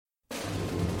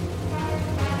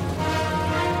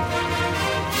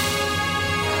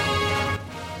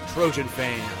Trojan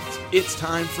fans. It's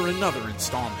time for another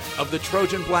installment of the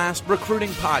Trojan Blast Recruiting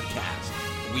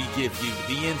Podcast. We give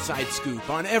you the inside scoop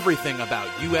on everything about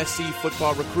USC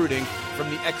football recruiting from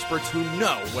the experts who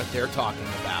know what they're talking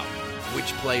about.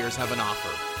 Which players have an offer,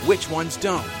 which ones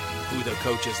don't, who the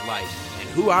coaches like, and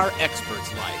who our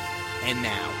experts like. And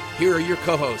now, here are your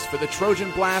co-hosts for the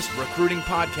Trojan Blast Recruiting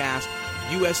Podcast,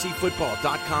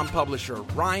 USCFootball.com publisher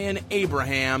Ryan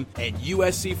Abraham and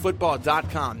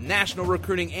USCFootball.com national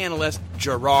recruiting analyst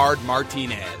Gerard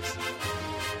Martinez.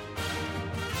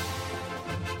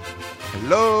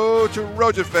 Hello,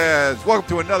 Trojan fans. Welcome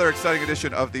to another exciting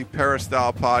edition of the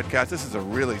Peristyle Podcast. This is a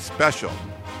really special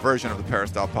version of the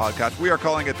Peristyle Podcast. We are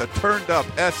calling it the Turned Up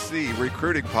SC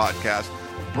Recruiting Podcast,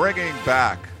 bringing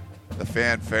back the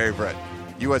fan favorite,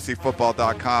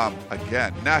 USCFootball.com,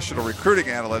 again, national recruiting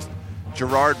analyst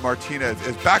Gerard Martinez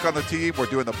is back on the team. We're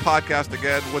doing the podcast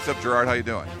again. What's up, Gerard? How you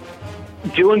doing?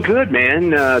 Doing good,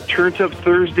 man. Turned Up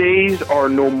Thursdays are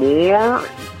no more.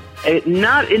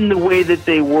 Not in the way that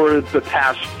they were the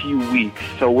past few weeks.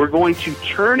 So we're going to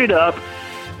turn it up,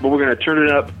 but we're going to turn it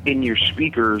up in your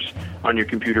speakers on your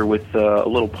computer with a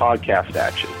little podcast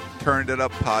action. Turned it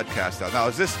up podcast. Now,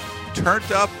 is this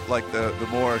turned up like the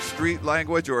more street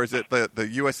language, or is it the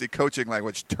USC coaching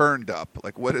language turned up?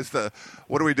 Like, what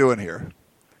are we doing here?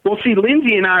 Well, see,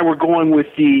 Lindsay and I were going with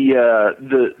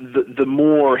the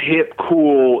more hip,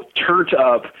 cool, turned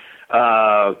up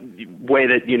way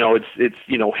that, it's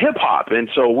hip hop. And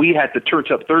so we had the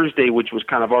Turned Up Thursday, which was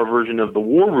kind of our version of the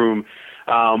War Room.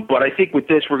 But I think with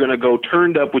this, we're going to go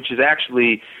turned up, which is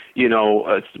actually,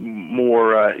 it's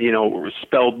more,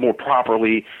 spelled more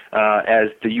properly, as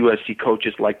the USC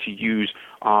coaches like to use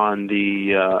on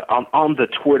the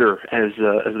Twitter, as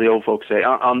the old folks say,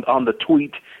 on the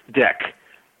tweet deck.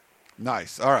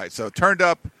 Nice. All right. So Turned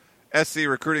Up SC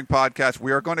Recruiting Podcast.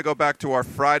 We are going to go back to our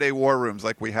Friday war rooms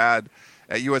like we had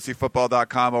at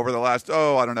USCFootball.com over the last,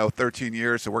 13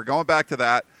 years. So we're going back to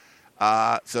that.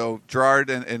 So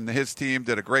Gerard and his team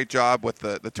did a great job with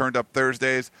the Turned Up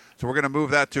Thursdays. So we're going to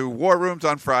move that to War Rooms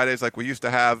on Fridays like we used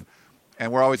to have.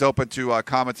 And we're always open to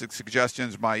comments and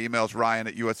suggestions. My email is Ryan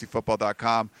at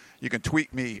USCFootball.com. You can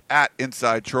tweet me at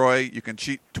Inside Troy. You can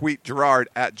tweet Gerard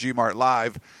at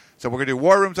GMartLive. So we're going to do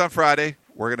War Rooms on Friday.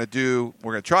 We're going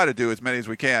to try to do as many as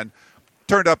we can.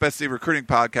 Turned Up SC Recruiting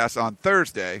Podcast on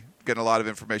Thursday. Getting a lot of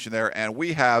information there. And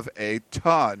we have a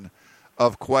ton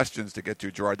of questions to get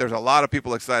to, Gerard. There's a lot of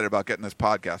people excited about getting this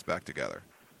podcast back together.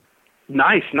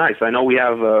 Nice. I know we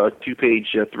have a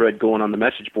 2-page thread going on the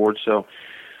message board, so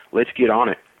let's get on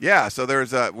it. Yeah, so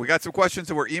we got some questions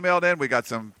that were emailed in. We got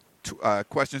some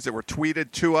questions that were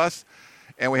tweeted to us,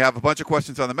 and we have a bunch of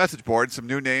questions on the message board, some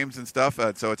new names and stuff,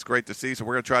 so it's great to see. So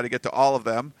we're going to try to get to all of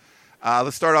them.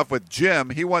 Let's start off with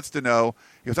Jim. He wants to know,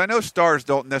 because I know stars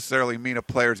don't necessarily mean a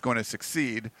player is going to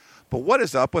succeed, but what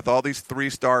is up with all these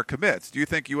 3-star commits? Do you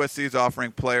think USC is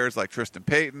offering players like Tristan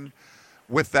Payton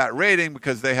with that rating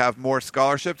because they have more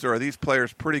scholarships, or are these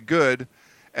players pretty good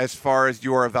as far as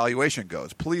your evaluation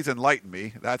goes? Please enlighten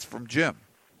me. That's from Jim.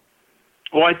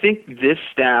 Well, I think this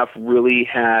staff really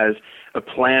has a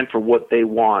plan for what they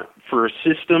want, for a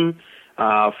system,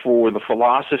 for the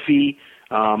philosophy.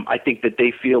 I think that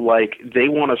they feel like they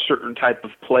want a certain type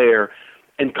of player.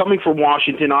 And coming from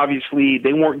Washington, obviously,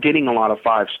 they weren't getting a lot of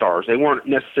 5 stars. They weren't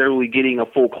necessarily getting a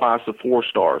full class of 4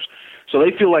 stars. So they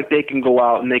feel like they can go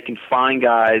out and they can find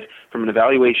guys from an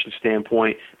evaluation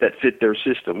standpoint that fit their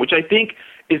system, which I think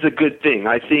is a good thing.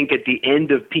 I think at the end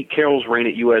of Pete Carroll's reign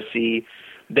at USC,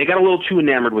 they got a little too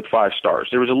enamored with 5 stars.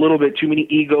 There was a little bit too many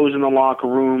egos in the locker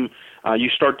room. You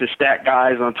start to stack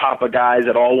guys on top of guys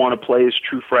that all want to play as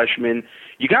true freshmen.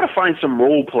 You got to find some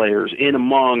role players in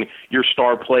among your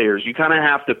star players. You kind of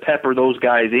have to pepper those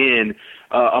guys in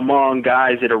among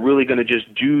guys that are really going to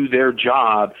just do their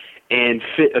job and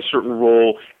fit a certain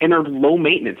role and are low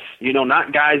maintenance,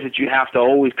 not guys that you have to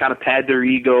always kind of pad their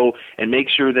ego and make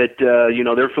sure that,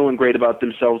 they're feeling great about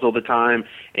themselves all the time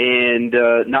and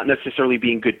not necessarily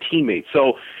being good teammates.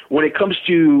 So when it comes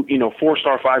to,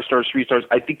 4-star, 5 stars, 3 stars,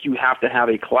 I think you have to have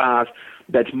a class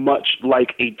that's much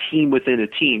like a team within a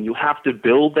team. You have to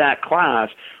build that class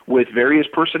with various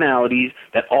personalities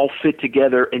that all fit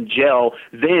together and gel,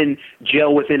 then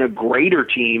gel within a greater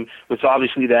team, which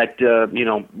obviously that,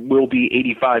 will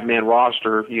be 85-man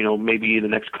roster, maybe in the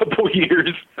next couple of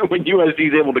years when USC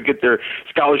is able to get their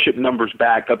scholarship numbers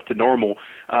back up to normal.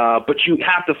 But you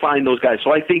have to find those guys.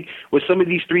 So I think with some of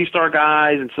these 3-star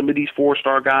guys and some of these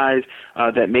 4-star guys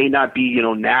that may not be,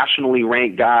 nationally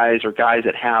ranked guys or guys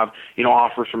that have,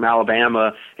 offers from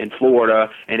Alabama and Florida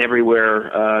and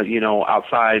everywhere,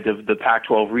 outside of the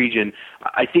Pac-12 region.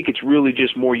 I think it's really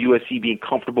just more USC being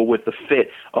comfortable with the fit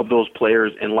of those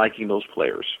players and liking those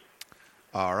players.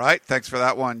 All right. Thanks for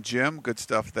that one, Jim. Good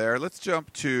stuff there. Let's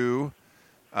jump to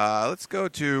let's go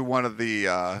to one of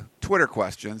the Twitter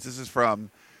questions. This is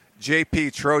from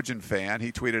JP Trojan Fan.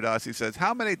 He tweeted us. He says,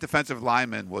 how many defensive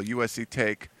linemen will USC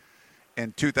take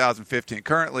in 2015?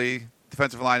 Currently,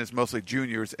 defensive line is mostly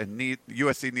juniors, and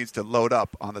USC needs to load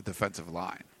up on the defensive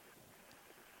line.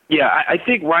 Yeah, I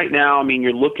think right now,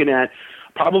 you're looking at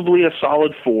probably a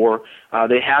solid 4.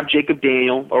 They have Jacob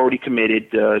Daniel already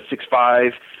committed,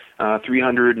 6'5",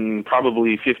 300 and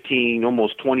probably 15,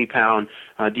 almost 20-pound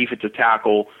defensive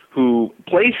tackle who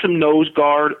plays some nose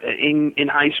guard in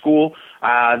high school.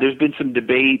 There's been some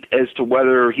debate as to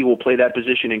whether he will play that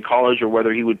position in college or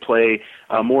whether he would play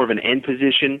more of an end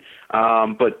position,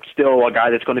 but still a guy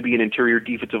that's going to be an interior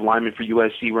defensive lineman for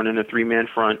USC running a 3-man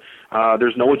front.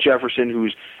 There's Noah Jefferson,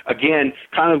 who's, again,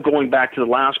 kind of going back to the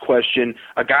last question,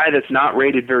 a guy that's not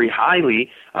rated very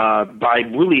highly by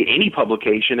really any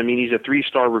publication. He's a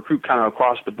 3-star recruit kind of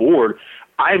across the board.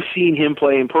 I've seen him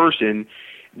play in person.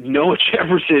 Noah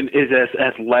Jefferson is as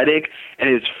athletic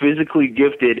and as physically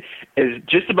gifted as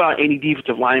just about any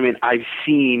defensive lineman I've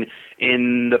seen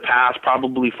in the past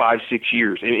probably 5-6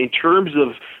 years. In terms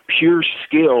of pure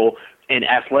skill and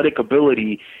athletic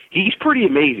ability, he's pretty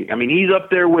amazing. He's up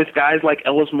there with guys like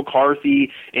Ellis McCarthy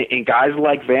and guys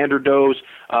like Vanderdoes,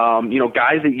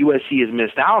 guys that USC has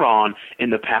missed out on in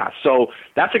the past. So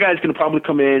that's a guy that's going to probably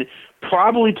come in,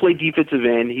 probably play defensive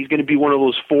end. He's going to be one of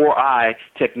those 4-eye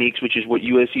techniques, which is what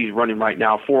USC is running right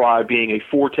now. 4-eye being a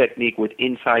 4 technique with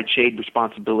inside shade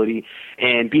responsibility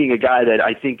and being a guy that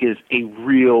I think is a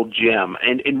real gem.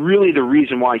 And really the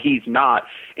reason why he's not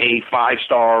a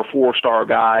 5-star, 4-star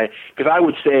guy, because I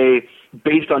would say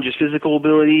based on just physical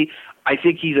ability, I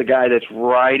think he's a guy that's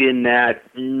right in that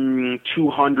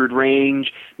 200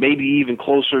 range, maybe even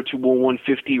closer to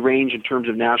 150 range in terms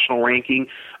of national ranking.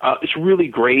 It's really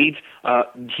grades.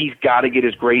 He's got to get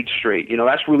his grades straight.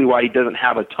 That's really why he doesn't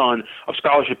have a ton of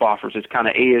scholarship offers. It's kind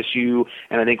of ASU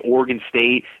and I think Oregon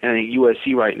State and I think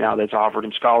USC right now that's offered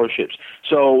him scholarships.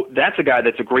 So that's a guy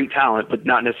that's a great talent, but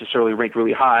not necessarily ranked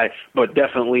really high, but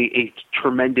definitely a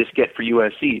tremendous get for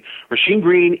USC. Rasheem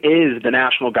Green is the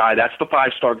national guy. That's the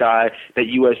 5-star guy that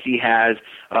USC has,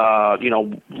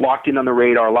 locked in on the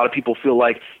radar. A lot of people feel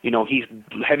like, he's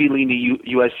heavy leaning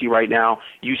to USC right now.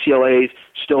 UCLA's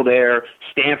still there.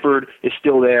 Stanford is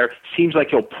still there. Seems like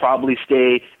he'll probably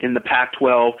stay in the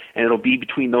Pac-12, and it'll be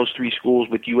between those 3 schools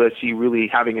with USC really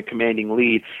having a commanding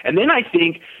lead. And then I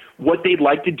think what they'd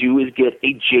like to do is get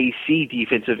a JC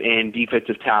defensive end,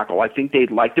 defensive tackle. I think they'd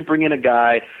like to bring in a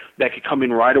guy that could come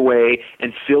in right away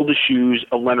and fill the shoes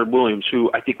of Leonard Williams,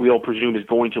 who I think we all presume is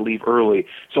going to leave early.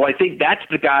 So I think that's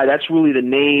the guy, that's really the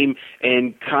name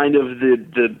and kind of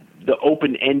the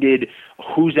open-ended,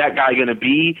 who's that guy going to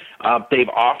be? They've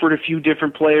offered a few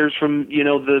different players from,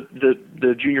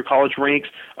 the junior college ranks.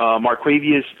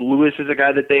 Marquavius Lewis is a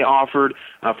guy that they offered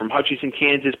from Hutchinson,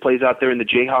 Kansas, plays out there in the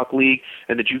Jayhawk League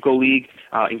and the JUCO League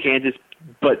in Kansas,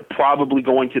 but probably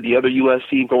going to the other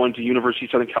USC, going to University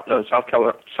of South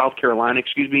Carolina,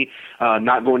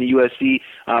 not going to USC.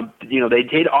 They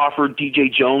did offer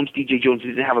DJ Jones. DJ Jones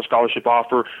didn't have a scholarship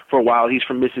offer for a while. He's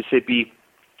from Mississippi.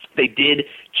 They did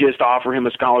just offer him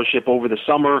a scholarship over the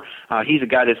summer. He's a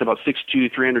guy that's about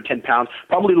 6'2", 310 pounds,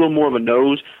 probably a little more of a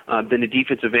nose than a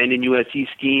defensive end in USC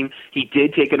scheme. He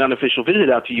did take an unofficial visit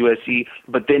out to USC,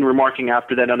 but then remarking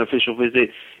after that unofficial visit,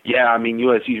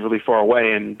 USC is really far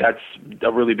away, and that's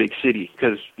a really big city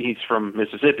because he's from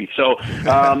Mississippi. So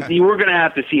we're going to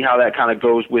have to see how that kind of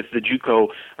goes with the JUCO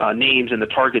names and the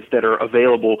targets that are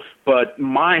available. But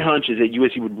my hunch is that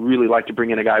USC would really like to bring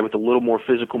in a guy with a little more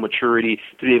physical maturity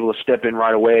to be able to step in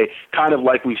right away, kind of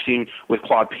like we've seen with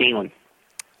Claude Palin.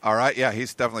 All right, yeah,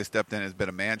 he's definitely stepped in, has been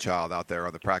a man-child out there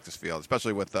on the practice field,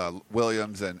 especially with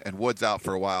Williams and Woods out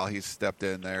for a while. He's stepped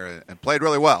in there and played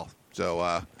really well.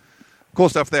 So cool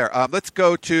stuff there. Let's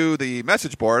go to the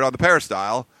message board on the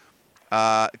Peristyle.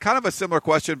 Kind of a similar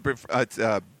question. It's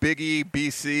Biggie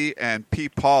BC and P.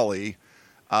 Pauly.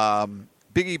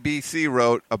 Biggie BC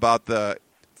wrote about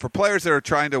for players that are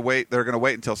trying to wait, they're going to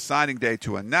wait until signing day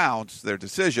to announce their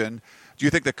decision. Do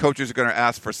you think the coaches are going to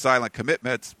ask for silent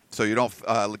commitments so you don't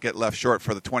get left short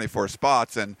for the 24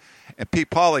 spots? And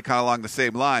Pete Pauly, kind of along the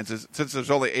same lines, since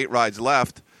there's only 8 rides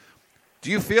left,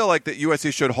 do you feel like that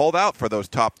USC should hold out for those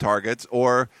top targets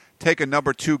or take a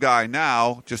number 2 guy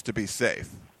now just to be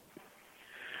safe?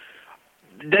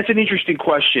 That's an interesting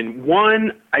question.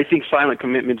 One, I think silent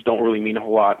commitments don't really mean a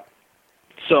whole lot.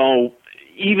 So,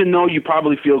 even though you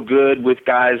probably feel good with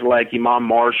guys like Imam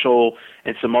Marshall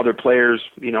and some other players,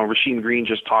 Rasheem Green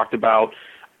just talked about,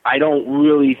 I don't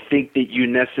really think that you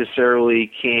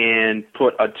necessarily can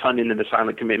put a ton into the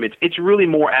silent commitments. It's really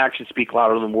more actions speak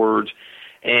louder than words.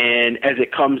 And as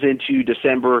it comes into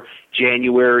December,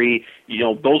 January,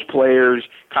 those players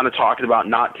kind of talking about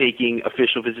not taking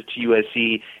official visits to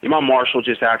USC. Imam Marshall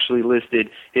just actually listed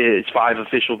his 5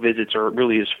 official visits, or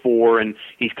really his 4, and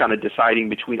he's kind of deciding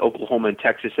between Oklahoma and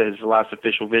Texas as his last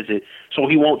official visit. So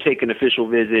he won't take an official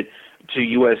visit to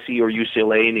USC or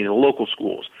UCLA, any of the local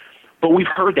schools. But we've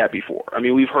heard that before. I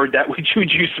mean, we've heard that with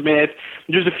Juju Smith.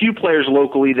 There's a few players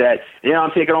locally that, I'm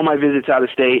taking all my visits out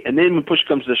of state, and then when push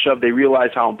comes to shove, they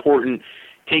realize how important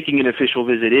taking an official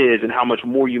visit is and how much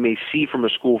more you may see from a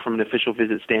school from an official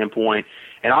visit standpoint.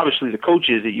 And obviously the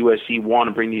coaches at USC want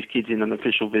to bring these kids in on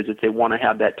official visits. They want to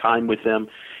have that time with them.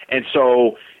 And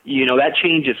so, that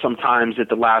changes sometimes at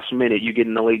the last minute. You get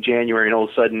in the late January and all of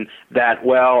a sudden that,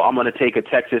 I'm going to take a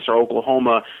Texas or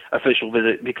Oklahoma official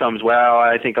visit becomes,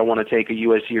 I think I want to take a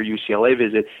USC or UCLA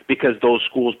visit, because those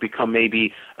schools become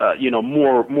maybe,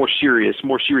 more serious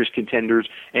contenders,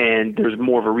 and there's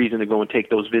more of a reason to go and take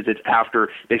those visits after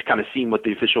they've kind of seen what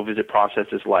the official visit process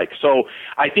is like. So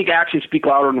I think actions speak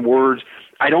louder than words.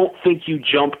 I don't think you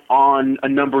jump on a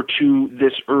number 2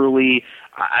 this early.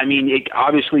 I mean,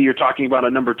 obviously you're talking about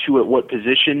a number 2 at what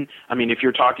position? I mean, if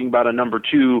you're talking about a number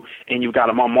 2 and you've got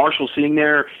Imam Marshall sitting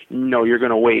there, no, you're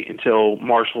going to wait until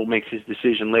Marshall makes his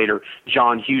decision later.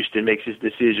 John Houston makes his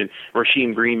decision.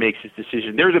 Rasheem Green makes his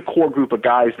decision. There's a core group of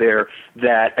guys there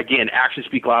that, again, actions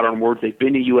speak louder than words. They've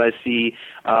been to USC.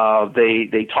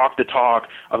 They talk the talk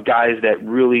of guys that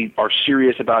really are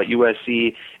serious about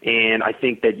USC, and I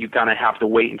think that you kind of have to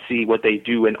wait and see what they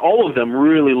do. And all of them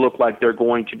really look like they're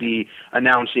going to be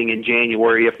announcing in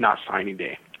January, if not signing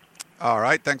day. All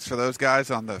right, thanks for those guys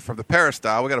from the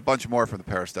Peristyle. We got a bunch more from the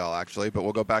Peristyle, actually, but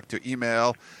we'll go back to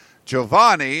email.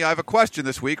 Giovanni, I have a question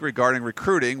this week regarding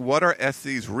recruiting. What are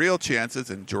SC's real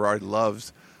chances, and Gerard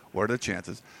loves what are the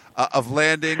chances, of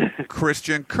landing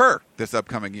Christian Kirk this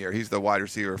upcoming year? He's the wide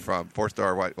receiver from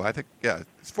four-star wide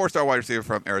receiver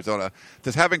from Arizona.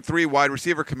 Does having 3 wide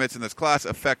receiver commits in this class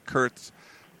affect Kirk's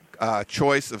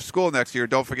choice of school next year?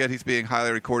 Don't forget he's being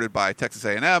highly recorded by Texas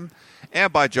A&M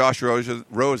and by Josh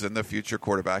Rosen, the future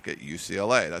quarterback at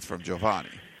UCLA. That's from Giovanni.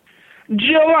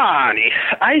 Giovanni,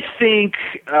 I think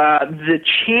the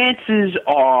chances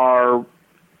are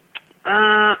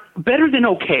better than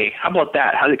okay. How about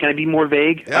that? Can I be more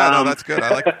vague? Yeah, no, that's good.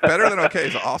 I like better than okay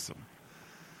is awesome.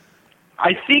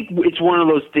 I think it's one of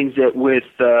those things that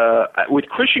with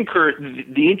Christian Kirk,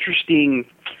 the interesting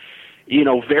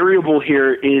variable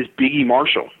here is Big E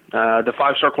Marshall, the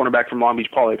 5-star cornerback from Long Beach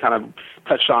Poly. I kind of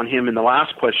touched on him in the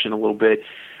last question a little bit.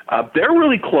 They're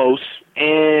really close,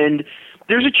 and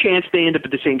there's a chance they end up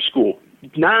at the same school.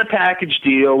 Not a package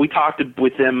deal. We talked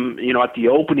with them, at the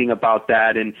opening about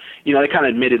that, and they kind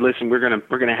of admitted, listen, we're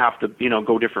gonna have to,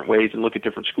 go different ways and look at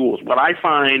different schools. What I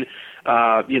find,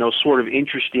 sort of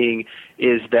interesting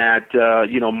is that,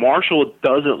 Marshall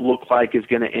doesn't look like is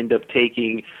going to end up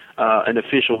taking an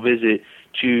official visit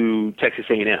to Texas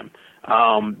A&M.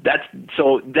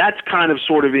 That's kind of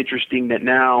sort of interesting that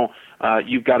now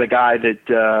you've got a guy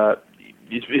that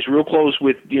is real close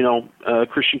with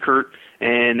Christian Kirk,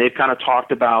 and they've kind of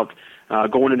talked about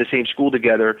going in the same school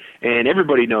together. And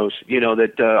everybody knows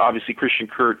that obviously Christian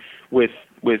Kirk with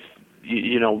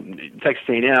Texas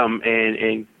A&M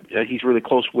and he's really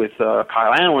close with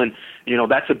Kyle Allen.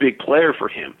 That's a big player for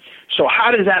him. So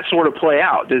how does that sort of play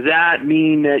out? Does that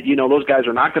mean that, those guys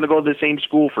are not going to go to the same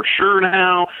school for sure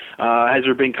now? Has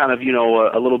there been kind of,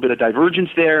 a little bit of divergence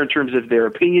there in terms of their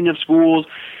opinion of schools?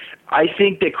 I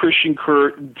think that Christian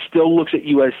Kirk still looks at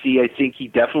USC. I think he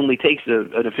definitely takes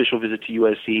an official visit to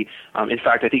USC. In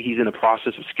fact, I think he's in the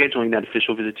process of scheduling that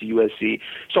official visit to USC.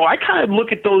 So I kind of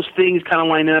look at those things kind of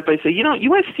lining up. I say,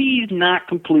 USC is not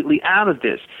completely out of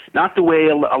this. Not the way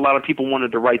a lot of people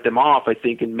wanted to write them off. I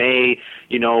think in May,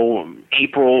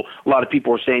 April, a lot of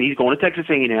people were saying he's going to Texas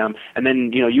A&M. And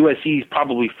then, USC is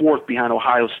probably 4th behind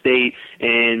Ohio State.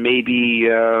 And maybe,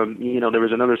 there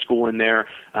was another school in there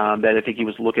that I think he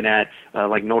was looking at,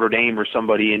 like Notre Dame or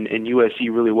somebody, and USC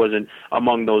really wasn't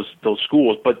among those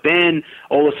schools. But then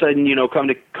all of a sudden,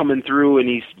 coming through, and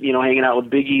he's hanging out with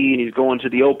Big E, and he's going to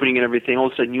the opening and everything. All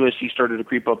of a sudden, USC started to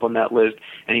creep up on that list,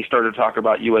 and he started to talk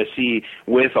about USC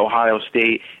with Ohio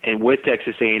State and with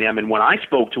Texas A&M. And when I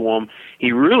spoke to him,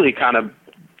 he really kind of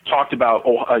talked about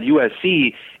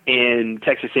USC and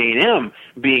Texas A&M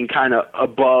being kind of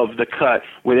above the cut,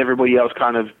 with everybody else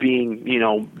kind of being,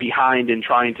 behind and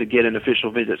trying to get an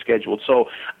official visit scheduled. So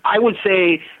I would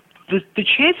say the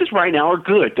chances right now are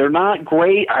good. They're not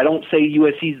great. I don't say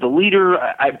USC's the leader,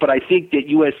 but I think that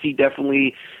USC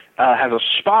definitely has a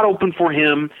spot open for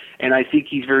him, and I think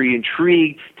he's very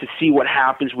intrigued to see what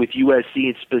happens with USC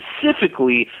and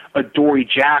specifically Adoree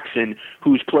Jackson,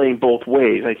 who's playing both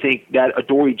ways. I think that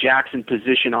Adoree Jackson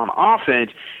position on offense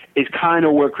is kind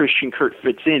of where Christian Kirk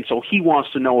fits in. So he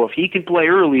wants to know if he can play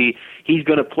early, he's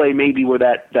going to play maybe where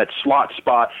that slot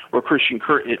spot where Christian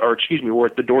Kirk, where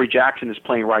Adoree Jackson is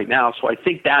playing right now. So I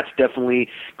think that's definitely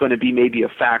going to be maybe a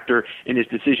factor in his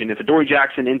decision. If Adoree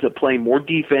Jackson ends up playing more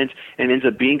defense and ends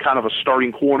up being kind of a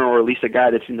starting corner or at least a guy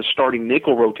that's in the starting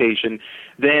nickel rotation,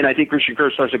 then I think Christian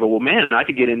Kirk starts to go, well, man, I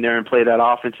could get in there and play that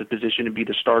offensive position and be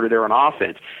the starter there on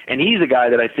offense. And he's a guy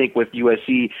that I think with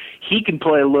USC, he can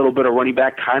play a little bit of running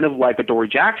back, kind of like Adoree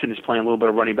Jackson is playing a little bit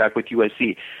of running back with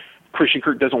USC. Christian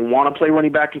Kirk doesn't want to play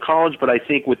running back in college, but I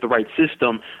think with the right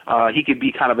system, he could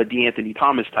be kind of a DeAnthony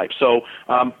Thomas type. So,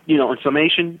 in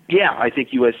summation, yeah, I think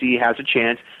USC has a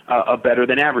chance, a better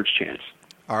than average chance.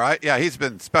 All right. Yeah, he's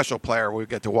been a special player. We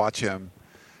get to watch him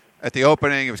at the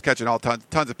opening. He was catching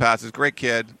tons of passes. Great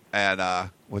kid, and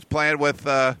was playing with,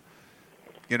 a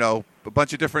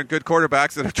bunch of different good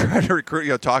quarterbacks that are trying to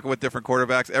recruit, talking with different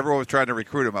quarterbacks. Everyone was trying to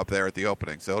recruit him up there at the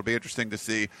opening. So it'll be interesting to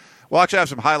see. We'll actually have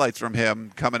some highlights from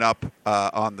him coming up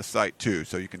on the site, too,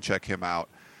 so you can check him out.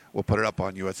 We'll put it up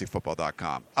on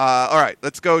USCFootball.com. All right,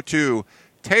 let's go to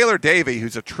Taylor Davey,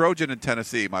 who's a Trojan in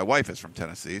Tennessee. My wife is from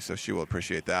Tennessee, so she will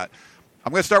appreciate that.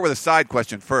 I'm going to start with a side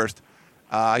question first.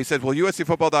 He said, will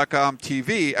USCFootball.com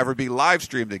TV ever be live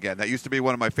streamed again? That used to be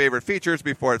one of my favorite features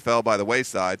before it fell by the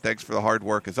wayside. Thanks for the hard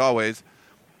work, as always,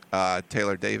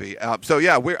 Taylor Davey. I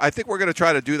think we're going to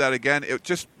try to do that again. It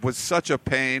just was such a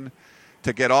pain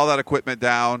to get all that equipment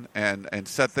down and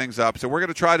set things up. So we're going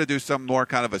to try to do some more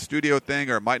kind of a studio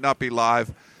thing, or it might not be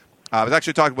live. I was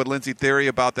actually talking with Lindsey Theory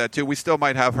about that, too. We still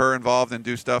might have her involved and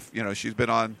do stuff. She's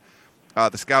been on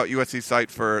the Scout USC site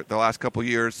for the last couple of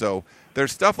years. So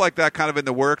there's stuff like that kind of in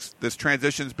the works. This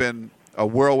transition's been a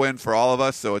whirlwind for all of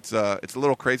us, so it's a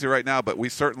little crazy right now, but we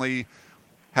certainly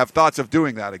have thoughts of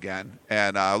doing that again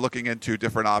and looking into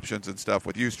different options and stuff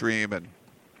with Ustream and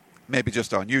maybe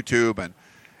just on YouTube and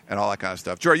all that kind of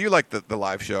stuff. Joe, you like the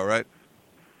live show, right?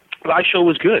 The live show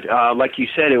was good. Like you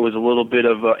said, it was a little bit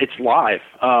of it's live,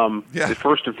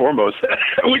 first and foremost,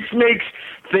 which makes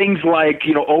things like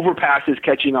overpasses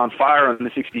catching on fire on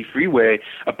the 60 freeway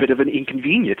a bit of an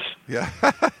inconvenience. Yeah,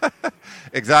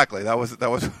 exactly. That was that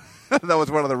was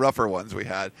one of the rougher ones we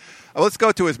had. Let's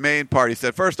go to his main part. He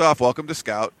said, first off, welcome to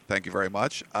Scout. Thank you very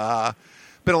much.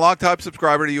 Been a long-time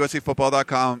subscriber to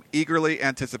USCFootball.com, eagerly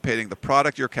anticipating the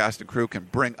product your cast and crew can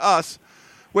bring us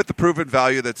with the proven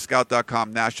value that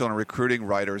Scout.com national and recruiting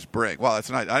writers bring. Well, that's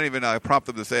nice. I didn't even prompt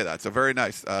them to say that, so very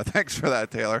nice. Thanks for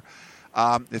that, Taylor.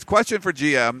 His question for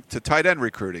GM to tight end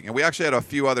recruiting, and we actually had a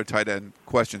few other tight end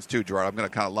questions too, Gerard. I'm going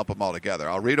to kind of lump them all together.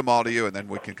 I'll read them all to you, and then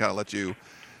we can kind of let you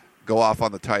go off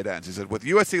on the tight ends. He said, with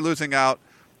USC losing out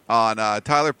on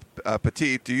Tyler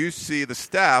Petit, do you see the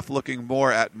staff looking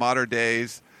more at modern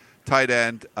days tight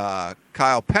end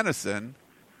Kyle Peniston?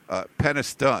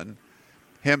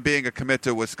 Him being a commit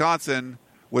to Wisconsin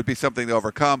would be something to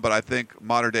overcome, but I think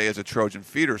modern day is a Trojan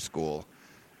feeder school.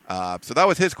 So that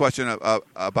was his question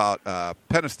about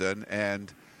Peniston.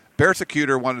 And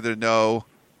Bearsecutor wanted to know,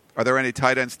 are there any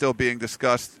tight ends still being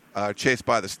discussed, chased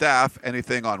by the staff?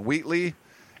 Anything on Wheatley?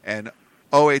 And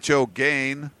OHO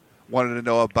Gain wanted to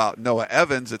know about Noah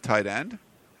Evans at tight end.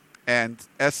 And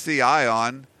SC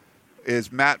Ion,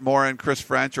 is Matt Morin, Chris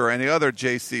French, or any other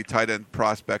JC tight end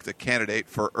prospect a candidate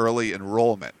for early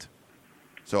enrollment?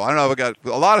 So I don't know. We got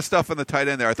a lot of stuff in the tight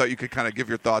end there. I thought you could kind of give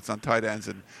your thoughts on tight ends,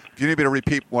 and if you need me to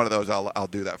repeat one of those, I'll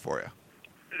do that for you.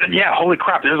 Yeah, holy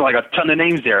crap! There's like a ton of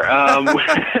names there. Where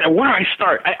do I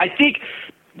start? I think,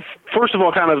 first of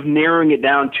all, kind of narrowing it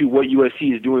down to what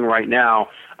USC is doing right now.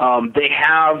 They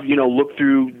have, looked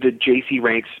through the JC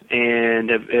ranks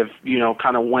and have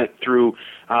kind of went through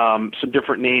some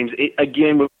different names.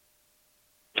 Again,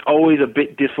 it's always a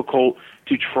bit difficult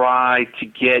to try to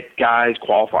get guys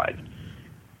qualified.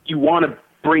 You want to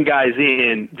bring guys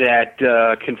in that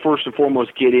can first and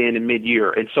foremost get in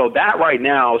mid-year. And so that right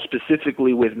now,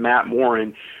 specifically with Matt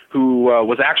Morin, who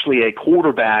was actually a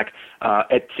quarterback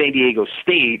at San Diego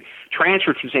State,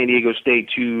 transferred from San Diego State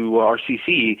to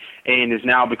RCC, and has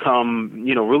now become,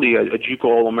 really a JUCO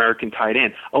All-American tight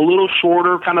end. A little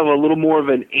shorter, kind of a little more of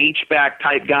an H-back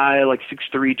type guy, like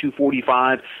 6'3",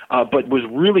 245, but was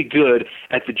really good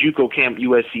at the JUCO camp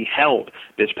USC held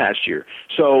this past year.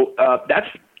 So that's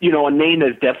a name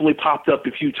that's definitely popped up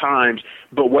a few times,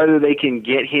 but whether they can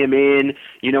get him in,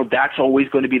 that's always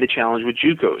going to be the challenge with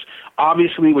JUCOs.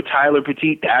 Obviously, with Tyler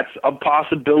Petit, that's a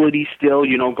possibility still,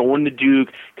 going to Duke,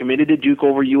 committed to Duke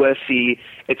over USC.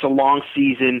 It's a long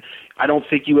season. I don't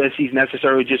think USC is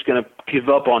necessarily just going to give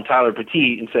up on Tyler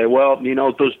Petit and say, well,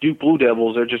 those Duke Blue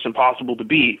Devils are just impossible to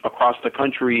beat across the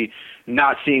country,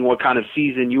 not seeing what kind of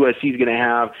season USC is going to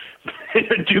have,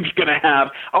 Duke's going to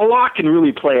have. A lot can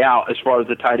really play out as far as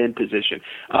the tight end position.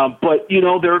 But,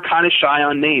 they're kind of shy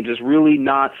on names. There's really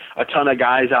not a ton of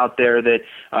guys out there that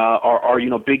are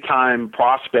big-time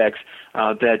prospects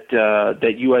that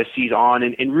USC's on.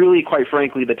 And really, quite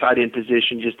frankly, the tight end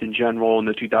position just in general in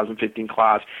the 2015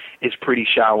 class is pretty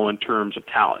shallow in terms of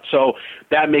talent. So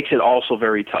that makes it also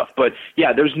very tough. But,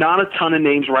 yeah, there's not a ton of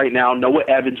names right now. Noah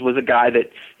Evans was a guy that,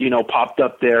 popped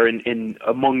up there in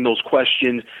among those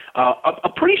questions. A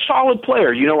pretty solid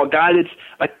player, a guy that's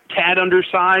a tad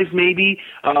undersized maybe,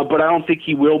 but I don't think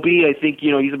he will be. I think,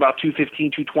 he's about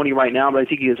 215, 220 right now, but I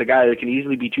think he is a guy that can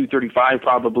easily be 235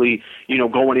 probably,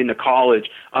 going into college.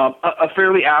 A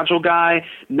fairly agile guy,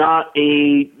 not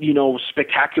a,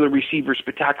 spectacular receiver,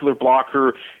 spectacular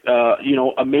blocker,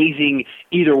 amazing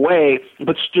either way,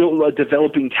 but still a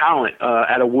developing talent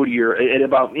at a Whittier at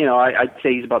about, I'd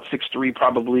say he's about 6'3",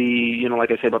 probably,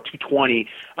 like I said, about 220.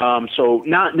 So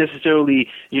not necessarily,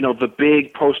 the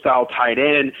big pro-style tight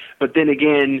end, but then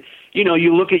again,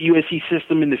 you look at USC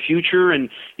system in the future and,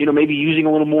 maybe using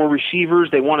a little more receivers.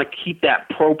 They want to keep that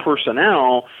pro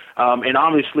personnel. And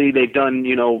obviously they've done,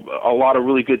 a lot of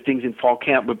really good things in fall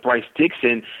camp with Bryce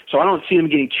Dixon. So I don't see them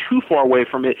getting too far away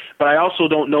from it, but I also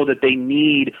don't know that they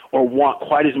need or want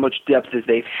quite as much depth as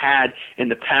they've had in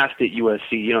the past at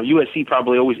USC. USC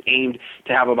probably always aimed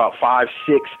to have about 5,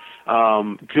 6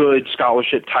 good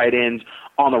scholarship tight ends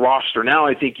on the roster. Now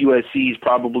I think USC is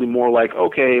probably more like,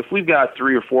 okay, if we've got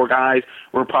 3 or 4 guys,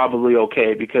 we're probably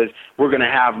okay because we're going to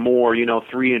have more,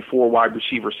 3 and 4 wide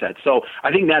receiver sets. So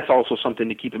I think that's also something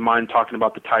to keep in mind talking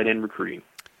about the tight end recruiting.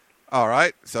 All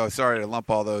right. So sorry to lump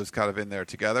all those kind of in there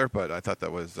together, but I thought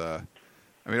that was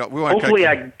we want hopefully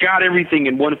I got everything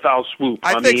in one foul swoop.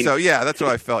 I think so. Yeah, that's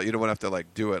what I felt. You don't want to have to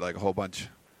do it a whole bunch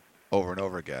over and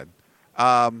over again.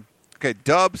 Okay,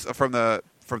 Dubs from the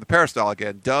Peristyle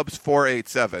again, Dubs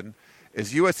 487.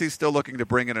 Is USC still looking to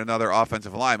bring in another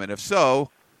offensive lineman? If so,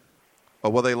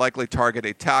 will they likely target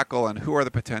a tackle, and who are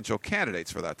the potential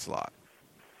candidates for that slot?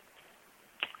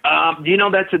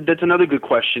 That's another good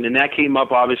question, and that came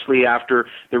up obviously after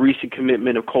the recent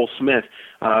commitment of Cole Smith,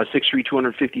 6'3",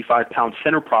 255-pound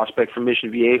center prospect from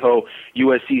Mission Viejo,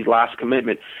 USC's last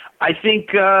commitment. I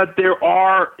think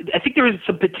there is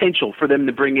some potential for them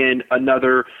to bring in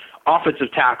another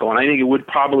offensive tackle, and I think it would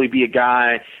probably be a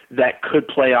guy that could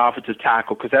play offensive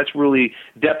tackle because that's really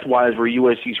depth-wise where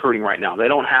USC's hurting right now. They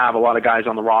don't have a lot of guys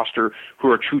on the roster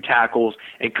who are true tackles,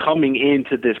 and coming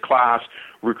into this class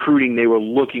recruiting, they were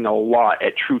looking a lot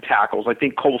at true tackles. I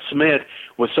think Cole Smith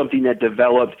was something that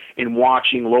developed in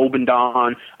watching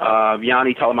Lobendon,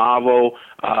 Vianney Talamavo,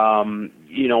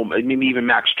 maybe even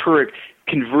Max Turek,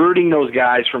 converting those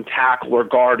guys from tackle or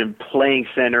guard and playing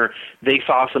center. They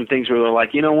saw some things where they're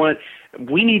like, you know what,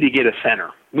 we need to get a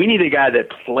center. We need a guy that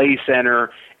plays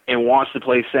center and wants to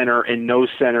play center and knows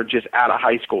center just out of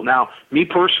high school. Now, me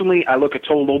personally, I look at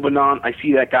Tolu Lobendon. I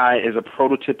see that guy as a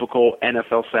prototypical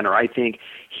NFL center. I think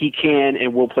he can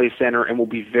and will play center and will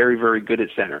be very, very good at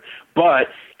center. But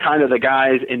kind of the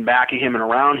guys in back of him and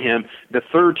around him, the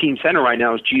third-team center right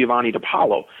now is Giovanni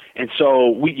DiPaolo. And so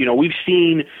we've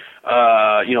seen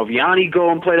Vianney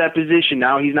go and play that position.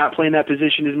 Now he's not playing that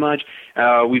position as much.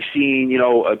 We've seen,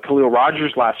 Khalil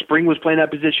Rogers last spring was playing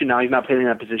that position. Now he's not playing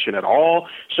that position at all.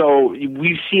 So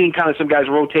we've seen kind of some guys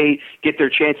rotate, get their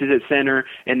chances at center,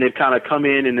 and they've kind of come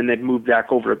in and then they've moved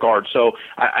back over to guard. So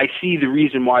I see the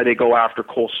reason why they go after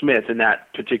Cole Smith in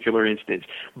that particular instance.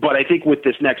 But I think with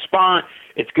this next spot,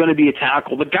 it's going to be a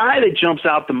tackle. The guy that jumps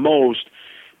out the most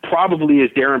probably is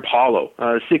Darren Paulo,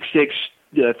 6'6",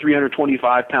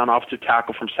 325-pound offensive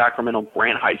tackle from Sacramento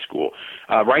Grant High School.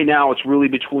 Right now, it's really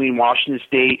between Washington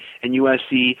State and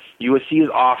USC. USC has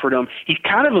offered him. He's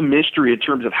kind of a mystery in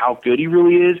terms of how good he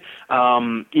really is.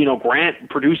 Grant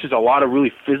produces a lot of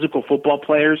really physical football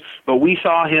players, but we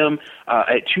saw him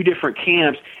at 2 different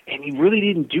camps, and he really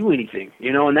didn't do anything,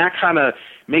 and that kind of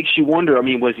makes you wonder. I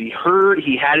mean, was he hurt?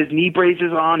 He had his knee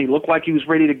braces on. He looked like he was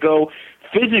ready to go.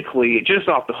 Physically, just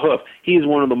off the hoof, he is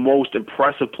one of the most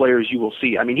impressive players you will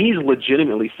see. I mean, he's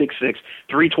legitimately 6'6",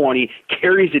 320,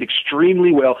 carries it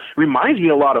extremely well. Reminds me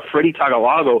a lot of Freddie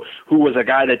Tagalago, who was a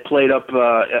guy that played up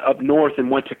north and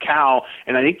went to Cal,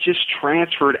 and I think just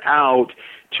transferred out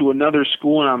to another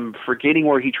school, and I'm forgetting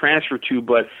where he transferred to,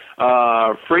 but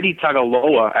Freddie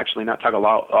Tagaloa, actually not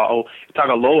Tagaloa,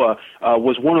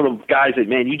 was one of the guys that,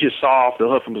 man, you just saw off the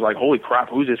hoof and was like, holy crap,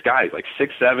 who's this guy? He's like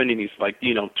 6'7", and he's like,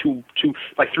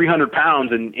 like 300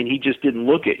 pounds, and he just didn't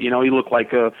look it. He looked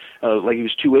like he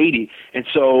was 280. And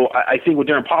so I think with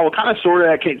Darren Powell, kind of sort of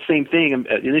that same thing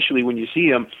initially when you see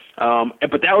him,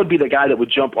 but that would be the guy that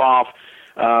would jump off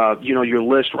your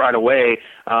list right away.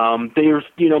 They were,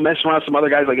 messing around with some other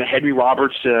guys like Henry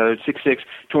Roberts, 6'6",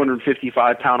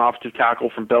 255-pound offensive tackle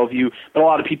from Bellevue. But a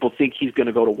lot of people think he's going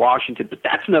to go to Washington. But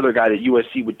that's another guy that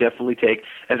USC would definitely take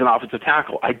as an offensive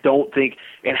tackle. I don't think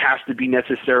it has to be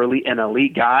necessarily an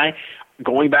elite guy.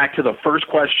 Going back to the first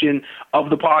question of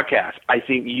the podcast, I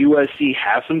think USC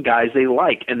has some guys they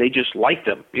like, and they just like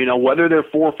them. Whether they're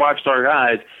 4 or 5-star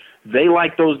guys, they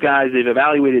like those guys. They've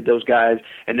evaluated those guys,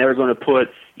 and they're going to put,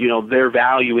 their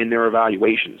value in their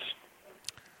evaluations.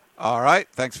 All right.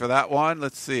 Thanks for that one.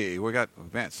 Let's see. We got,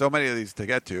 so many of these to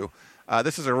get to.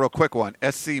 This is a real quick one.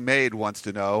 SC Made wants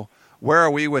to know, where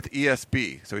are we with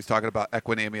ESB? So he's talking about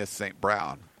Equanimeous St.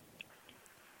 Brown.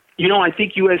 I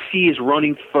think USC is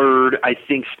running third. I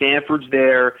think Stanford's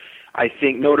there. I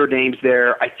think Notre Dame's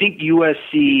there. I think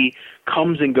USC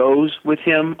comes and goes with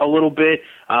him a little bit,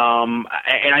 and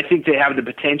I think they have the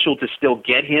potential to still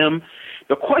get him.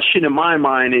 The question in my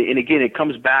mind, and again, it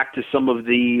comes back to some of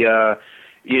the,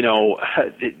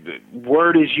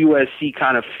 where does USC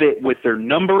kind of fit with their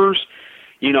numbers?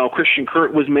 Christian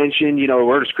Kirk was mentioned.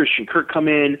 Where does Christian Kirk come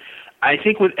in? I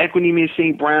think with Equanimeous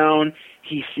St. Brown,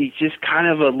 he's just kind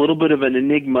of a little bit of an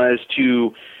enigma as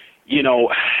to,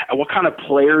 what kind of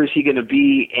player is he going to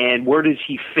be and where does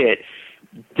he fit?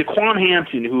 DeQuan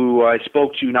Hampton, who I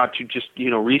spoke to not too just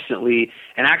recently,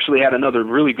 and actually had another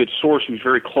really good source who's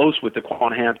very close with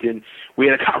DeQuan Hampton. We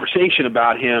had a conversation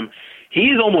about him. He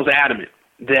is almost adamant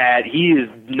that he is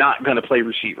not going to play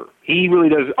receiver. He really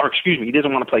does, he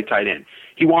doesn't want to play tight end.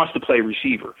 He wants to play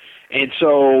receiver. And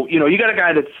so, you got a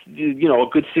guy that's, a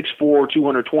good 6'4",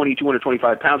 220,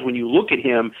 225 pounds. When you look at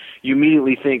him, you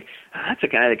immediately think, that's a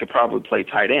guy that could probably play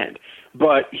tight end.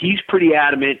 But he's pretty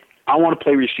adamant. I want to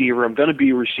play receiver. I'm going to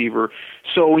be a receiver.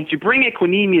 So when you bring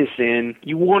Equanimeous in,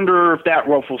 you wonder if that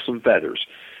ruffles some feathers.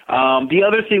 The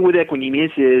other thing with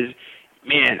Equanimeous is,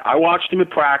 man, I watched him at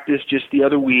practice just the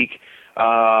other week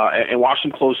and watched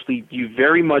him closely. You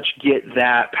very much get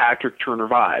that Patrick Turner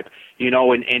vibe.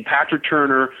 And Patrick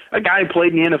Turner, a guy who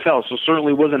played in the NFL, so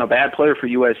certainly wasn't a bad player for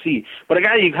USC, but a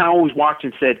guy you kind of always watched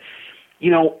and said,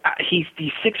 he's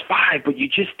 6'5", but you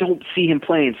just don't see him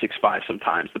playing 6'5"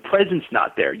 sometimes. The presence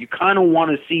not there. You kind of want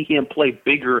to see him play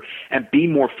bigger and be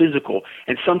more physical.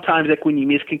 And sometimes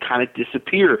Equanimeous can kind of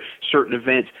disappear certain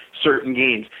events, certain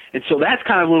games. And so that's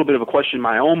kind of a little bit of a question in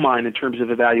my own mind in terms of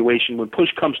evaluation when push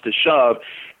comes to shove.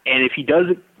 And if he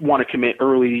doesn't want to commit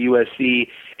early to USC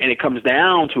and it comes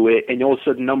down to it and all of a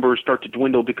sudden numbers start to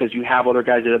dwindle because you have other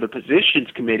guys at other positions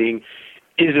committing,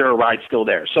 is there a ride still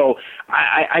there? So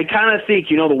I kind of think,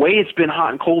 the way it's been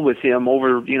hot and cold with him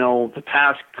over, the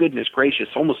past, goodness gracious,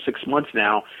 almost 6 months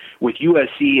now with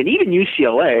USC and even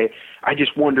UCLA, I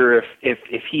just wonder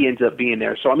if he ends up being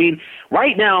there. So,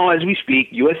 right now as we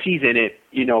speak, USC's in it.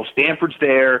 Stanford's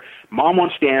there. Mom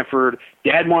wants Stanford.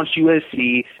 Dad wants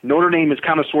USC. Notre Dame is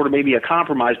kind of sort of maybe a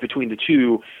compromise between the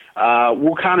two.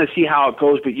 We'll kind of see how it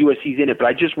goes, but USC's in it. But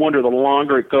I just wonder the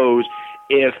longer it goes,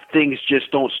 if things just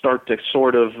don't start to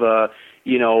sort of,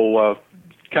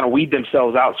 kind of weed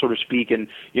themselves out, so to speak, and,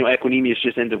 Equanimeous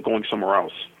just ends up going somewhere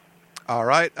else. All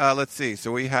right. Let's see.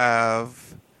 So we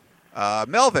have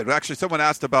Melvin. Actually, someone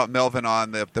asked about Melvin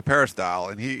on the Peristyle,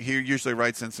 and he usually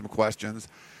writes in some questions.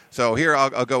 So here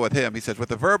I'll go with him. He says, with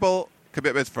the verbal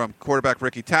commitments from quarterback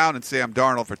Ricky Town and Sam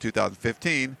Darnold for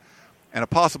 2015 and a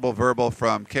possible verbal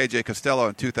from KJ Costello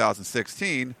in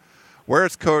 2016, where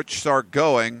is Coach Sark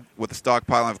going with the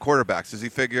stockpiling of quarterbacks? Does he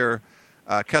figure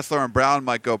Kessler and Brown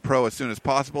might go pro as soon as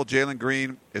possible? Jalen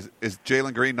Green, is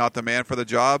Jalen Green not the man for the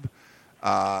job?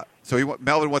 So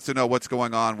Melvin wants to know what's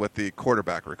going on with the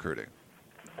quarterback recruiting.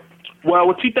 Well,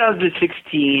 with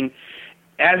 2016,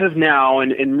 as of now,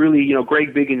 and really,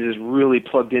 Greg Biggins is really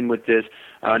plugged in with this,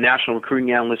 national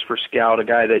recruiting analyst for Scout, a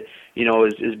guy that,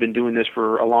 has been doing this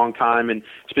for a long time, and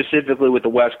specifically with the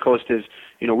West Coast has,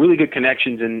 really good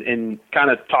connections and kind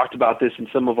of talked about this in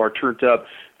some of our Turned Up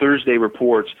Thursday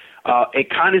reports. It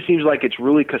kind of seems like it's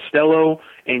really Costello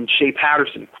and Shea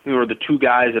Patterson who are the two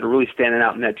guys that are really standing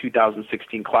out in that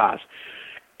 2016 class.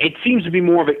 It seems to be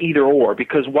more of an either-or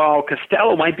because while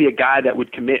Costello might be a guy that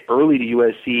would commit early to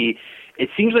USC, it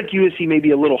seems like USC may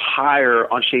be a little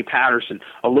higher on Shea Patterson,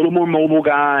 a little more mobile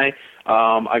guy,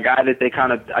 a guy that they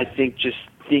kind of, I think, just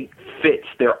think fits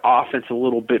their offense a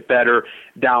little bit better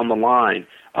down the line.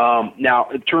 Now,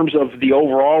 in terms of the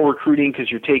overall recruiting,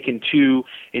 because you're taking 2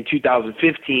 in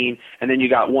 2015 and then you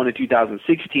got 1 in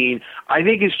 2016, I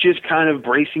think it's just kind of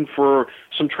bracing for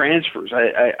some transfers.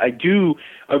 I do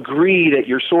agree that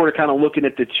you're sort of kind of looking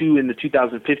at the 2 in the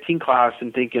 2015 class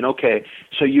and thinking, okay,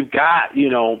 so you've got,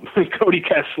 Cody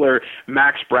Kessler,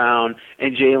 Max Brown,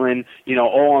 and Jalen,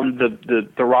 all on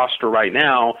the roster right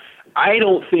now. I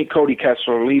don't think Cody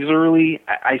Kessler leaves early.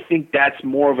 I think that's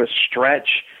more of a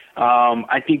stretch.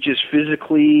 I think just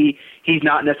physically, he's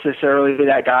not necessarily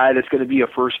that guy that's going to be a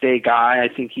first-day guy.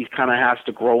 I think he kind of has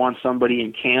to grow on somebody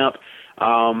in camp,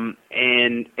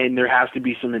 and there has to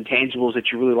be some intangibles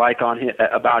that you really like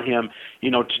about him,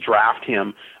 to draft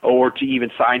him or to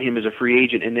even sign him as a free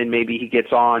agent, and then maybe he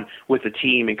gets on with the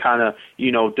team and kind of,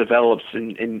 develops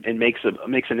and makes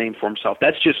a name for himself.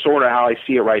 That's just sort of how I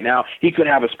see it right now. He could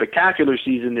have a spectacular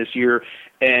season this year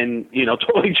and,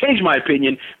 totally change my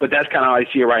opinion, but that's kind of how I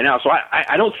see it right now. So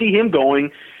I don't see him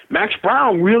going. Max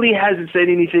Brown really hasn't said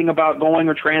anything about going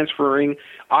or transferring.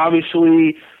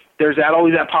 Obviously, there's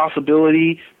always that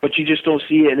possibility, but you just don't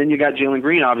see it. And then you got Jalen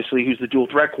Green, obviously, who's the dual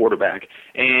threat quarterback.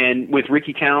 And with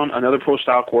Ricky Town, another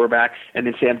pro-style quarterback, and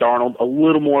then Sam Darnold, a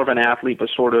little more of an athlete, but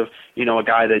sort of, a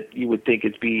guy that you would think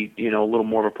it'd be, a little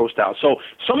more of a pro-style. So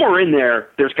somewhere in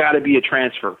there's got to be a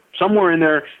transfer. Somewhere in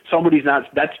there, somebody's not.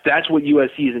 That's what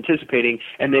USC is anticipating,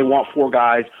 and they want 4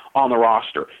 guys on the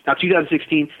roster. Now,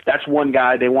 2016, that's one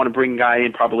guy. They want to bring a guy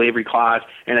in probably every class,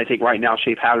 and I think right now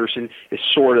Shea Patterson is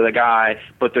sort of the guy,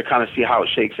 but they're kind of see how it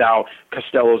shakes out.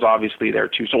 Costello's obviously there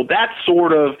too. So that's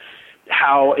sort of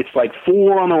how it's like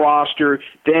 4 on the roster.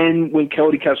 Then when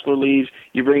Cody Kessler leaves,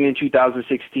 you bring in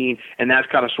 2016, and that's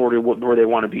kind of sort of where they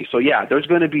want to be. So, yeah, there's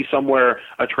going to be somewhere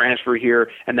a transfer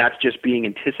here, and that's just being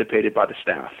anticipated by the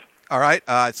staff. All right.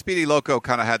 Speedy Loco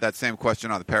kind of had that same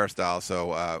question on the peristyle.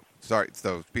 So, sorry.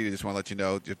 So, Speedy, just want to let you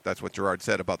know that's what Gerard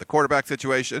said about the quarterback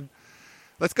situation.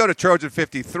 Let's go to Trojan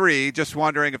 53. Just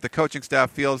wondering if the coaching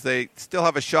staff feels they still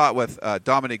have a shot with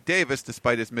Dominic Davis,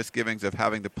 despite his misgivings of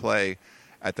having to play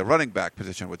at the running back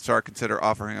position. Would Sark consider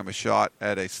offering him a shot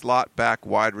at a slot back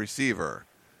wide receiver?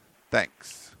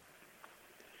 Thanks.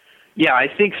 Yeah, I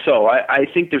think so. I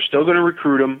think they're still going to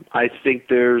recruit him. I think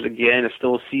there's, again,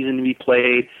 still a season to be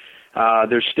played.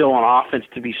 There's still an offense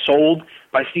to be sold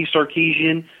by Steve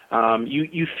Sarkisian.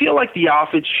 You feel like the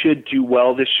offense should do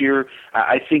well this year.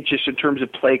 I think just in terms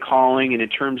of play calling and in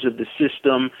terms of the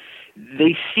system,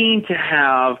 they seem to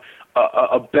have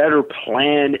a better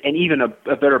plan and even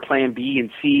a better plan B and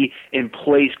C in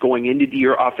place going into the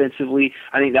year offensively.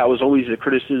 I think that was always the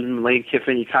criticism of Lane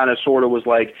Kiffin. He kind of sort of was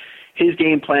like, his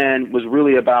game plan was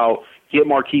really about get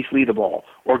Marquise Lee the ball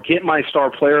or get my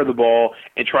star player the ball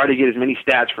and try to get as many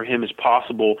stats for him as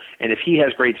possible. And if he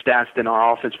has great stats, then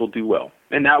our offense will do well.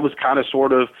 And that was kind of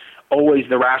sort of always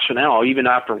the rationale, even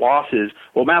after losses.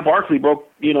 Well, Matt Barkley broke,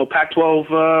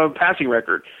 Pac-12 passing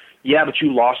record. Yeah, but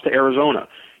you lost to Arizona.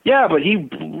 Yeah, but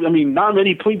not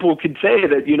many people could say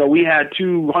that, we had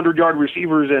 200-yard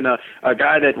receivers and a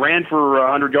guy that ran for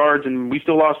 100 yards and we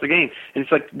still lost the game. And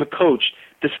it's like, but coach,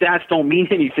 the stats don't mean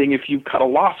anything if you cut a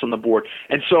loss on the board.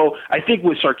 And so I think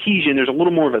with Sarkisian, there's a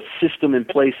little more of a system in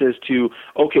place as to,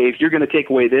 okay, if you're going to take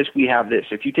away this, we have this.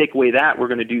 If you take away that, we're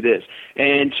going to do this.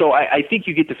 And so I think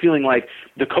you get the feeling like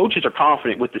the coaches are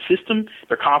confident with the system.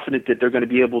 They're confident that they're going to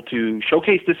be able to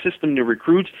showcase the system to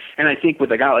recruits. And I think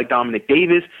with a guy like Dominic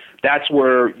Davis, that's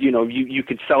where, you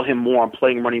could sell him more on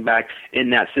playing running back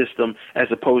in that system as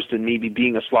opposed to maybe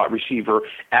being a slot receiver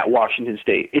at Washington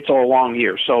State. It's a long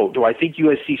year. So do I think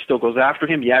USC still goes after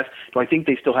him? Yes. Do I think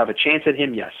they still have a chance at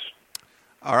him? Yes.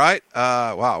 All right.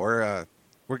 Wow,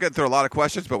 we're getting through a lot of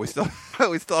questions, but we still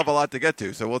have a lot to get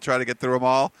to, so we'll try to get through them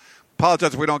all.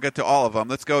 Apologize if we don't get to all of them.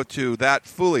 Let's go to that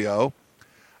Fulio.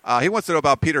 He wants to know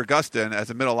about Peter Gustin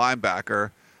as a middle linebacker.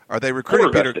 Are they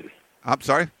recruiting Peter Gustin? I'm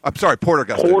sorry, Porter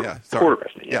Gustin. Porter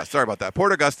Gustin. Yeah, sorry about that.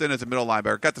 Porter Gustin is a middle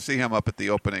linebacker. Got to see him up at the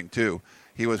opening too.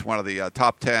 He was one of the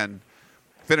top 10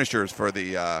 finishers for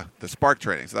the Spark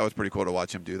training, so that was pretty cool to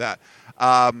watch him do that.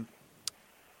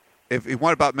 If he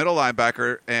went about middle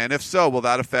linebacker, and if so, will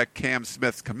that affect Cam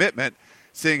Smith's commitment?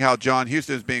 Seeing how John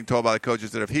Houston is being told by the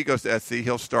coaches that if he goes to SC,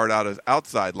 he'll start out as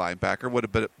outside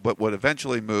linebacker, but would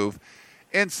eventually move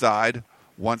inside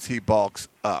once he bulks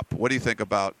up. What do you think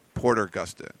about Porter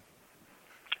Gustin?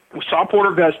 We saw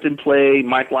Porter Gustin play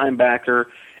Mike linebacker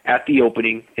at the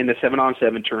opening in the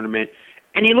 7-on-7 tournament,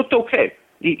 and he looked okay.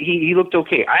 He looked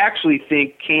okay. I actually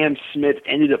think Cam Smith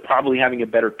ended up probably having a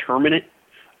better tournament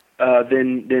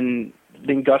than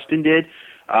Gustin did.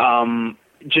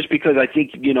 just because I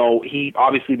think, he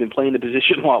obviously been playing the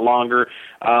position a lot longer.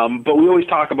 But we always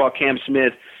talk about Cam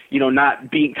Smith, not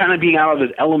being out of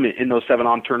his element in those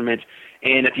 7-on tournaments.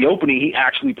 And at the opening, he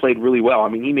actually played really well. I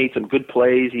mean, he made some good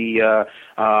plays.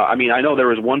 I know there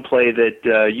was one play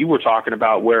that you were talking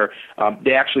about where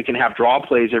they actually can have draw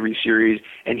plays every series,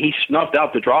 and he snuffed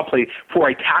out the draw play for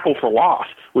a tackle for loss,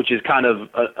 which is kind of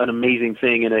an amazing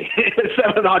thing in a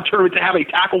 7-on tournament to have a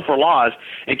tackle for loss,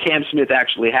 and Cam Smith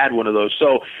actually had one of those.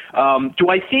 So do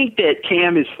I think that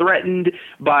Cam is threatened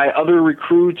by other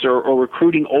recruits or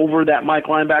recruiting over that Mike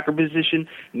linebacker position?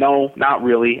 No, not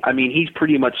really. I mean, he's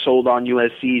pretty much sold on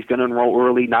USC. He's going to enroll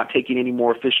early, not taking any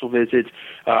more official visits.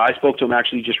 I spoke to him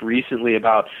actually just recently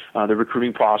about the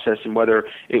recruiting process and whether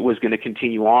it was going to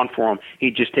continue on for him.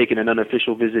 He'd just taken an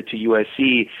unofficial visit to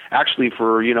USC actually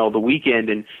for, the weekend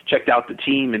and checked out the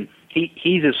team, and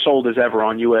he's as sold as ever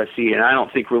on USC, and I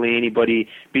don't think really anybody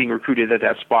being recruited at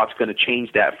that spot's going to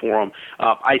change that for him.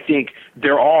 I think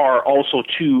there are also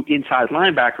 2 inside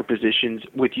linebacker positions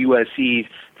with USC's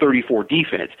 34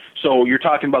 defense. So you're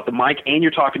talking about the Mike and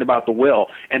you're talking about the Will.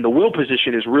 And the Will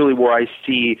position is really where I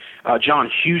see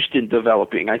John Houston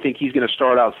developing. I think he's going to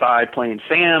start outside playing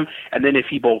Sam, and then if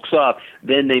he bulks up,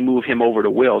 then they move him over to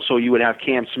Will. So you would have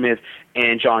Cam Smith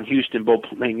and John Houston both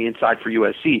playing the inside for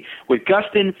USC. With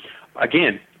Gustin,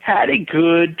 again, had a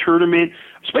good tournament,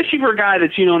 especially for a guy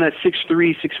that's, in that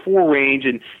 6'3", 6'4" range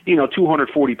and,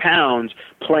 240 pounds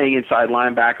playing inside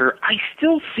linebacker. I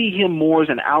still see him more as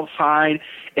an outside,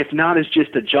 if not as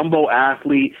just a jumbo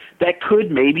athlete that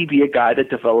could maybe be a guy that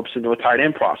develops into a tight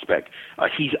end prospect.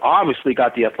 He's obviously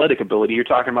got the athletic ability. You're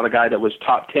talking about a guy that was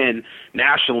top 10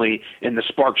 nationally in the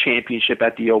Spark Championship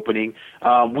at the opening.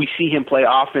 We see him play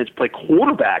offense, play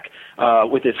quarterback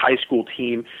with his high school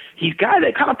team. He's a guy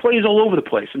that kind of plays all over the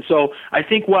place. And so I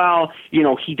think while,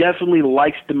 he definitely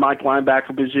likes the Mike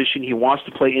linebacker position, he wants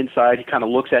to play inside, he kind of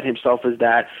looks at himself as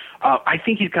that. I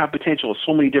think he's got potential in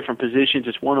so many different positions.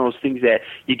 It's one of those things that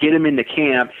you get him into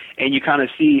camp and you kind of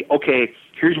see, okay,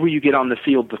 here's where you get on the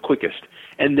field the quickest.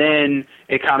 And then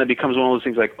it kind of becomes one of those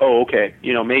things like, oh, okay,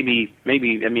 maybe,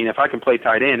 I mean, if I can play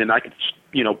tight end and I could,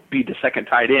 be the second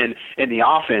tight end in the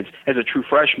offense as a true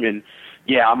freshman,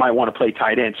 yeah, I might want to play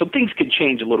tight end. So things can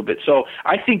change a little bit. So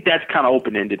I think that's kind of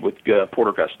open-ended with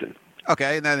Porter Gustin.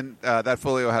 Okay, and then that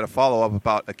Folio had a follow-up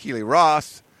about Akili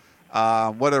Ross.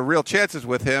 What are real chances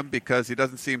with him because he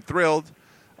doesn't seem thrilled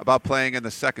about playing in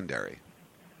the secondary?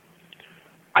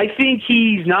 I think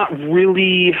he's not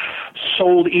really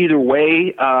sold either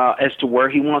way as to where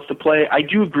he wants to play. I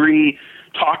do agree,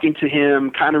 talking to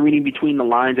him, kind of reading between the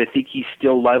lines, I think he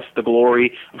still loves the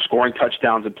glory of scoring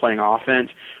touchdowns and playing offense.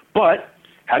 But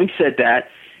having said that,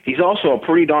 he's also a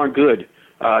pretty darn good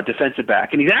defensive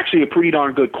back, and he's actually a pretty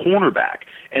darn good cornerback.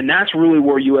 And that's really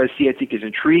where USC, I think, is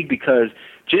intrigued because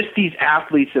just these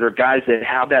athletes that are guys that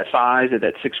have that size at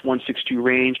that 6'1", 6'2"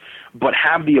 range, but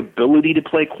have the ability to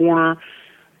play corner,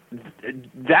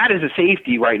 that is a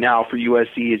safety right now for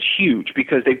USC is huge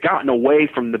because they've gotten away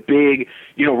from the big,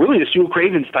 really the Sewell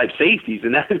Cravens type safeties.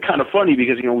 And that is kind of funny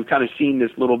because, we've kind of seen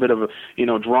this little bit of a,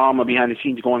 drama behind the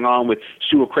scenes going on with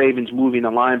Sewell Cravens moving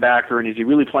the linebacker. And is he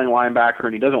really playing linebacker?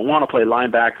 And he doesn't want to play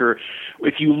linebacker.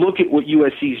 If you look at what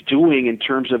USC is doing in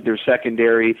terms of their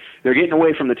secondary, they're getting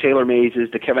away from the Taylor Mazes,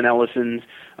 the Kevin Ellisons,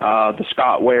 the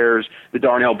Scott Wares, the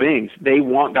Darnell Bings. They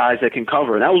want guys that can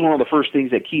cover. And that was one of the first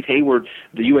things that Keith Hayward,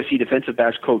 the USC defensive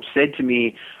backs coach, said to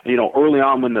me, early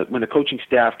on when the coaching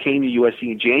staff came to USC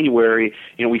in January,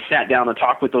 we sat down and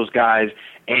talked with those guys,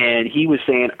 and he was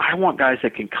saying, I want guys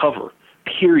that can cover.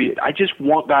 Period. I just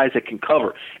want guys that can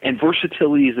cover. And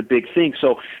versatility is a big thing.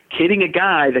 So getting a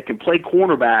guy that can play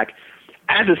cornerback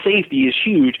as a safety is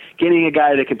huge. Getting a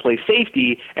guy that can play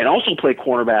safety and also play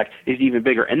cornerback is even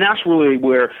bigger. And that's really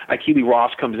where Akili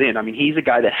Ross comes in. I mean, he's a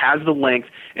guy that has the length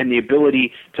and the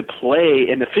ability to play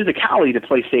and the physicality to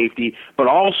play safety, but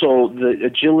also the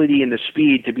agility and the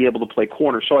speed to be able to play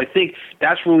corner. So I think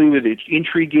that's really where the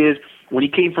intrigue is. When he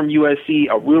came from USC,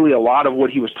 really a lot of what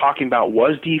he was talking about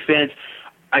was defense.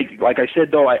 Like I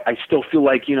said, though, I still feel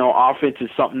like, offense is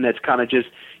something that's kind of just,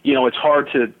 it's hard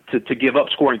to give up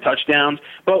scoring touchdowns.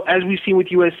 But as we've seen with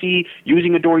USC,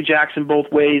 using Adoree Jackson both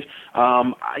ways,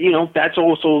 that's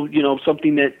also,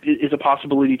 something that is a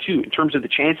possibility too. In terms of the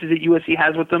chances that USC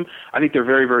has with them, I think they're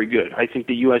very, very good. I think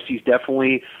the USC is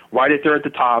definitely right at there at the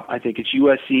top. I think it's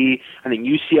USC. I think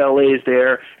UCLA is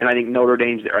there, and I think Notre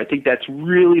Dame's there. I think that's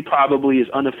really probably his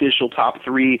unofficial top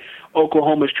three.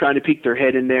 Oklahoma's trying to peek their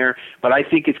head in there, but I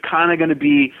think it's kind of going to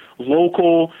be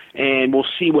local, and we'll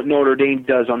see what Notre Dame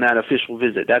does on that official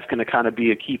visit. That's going to kind of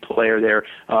be a key player there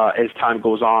as time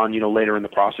goes on, later in the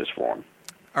process for them.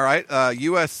 All right,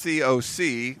 USC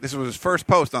OC. This was his first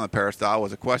post on the Peristyle.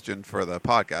 Was a question for the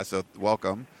podcast. So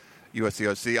welcome, USC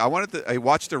OC. I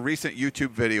watched a recent YouTube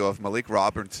video of Malik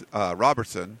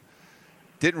Robertson.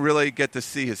 Didn't really get to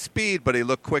see his speed, but he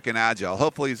looked quick and agile.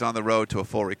 Hopefully, he's on the road to a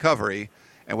full recovery.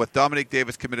 And with Dominique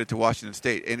Davis committed to Washington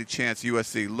State, any chance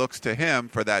USC looks to him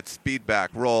for that speed back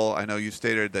role? I know you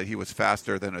stated that he was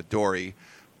faster than Adoree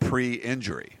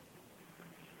pre-injury.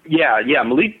 Yeah,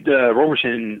 Malik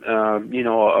Robertson,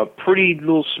 a pretty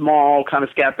little small kind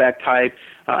of scat back type.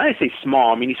 I say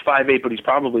small. I mean, he's 5'8", but he's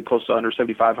probably close to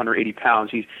 175, 180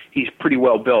 pounds. He's pretty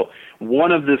well built.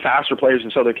 One of the faster players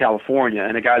in Southern California,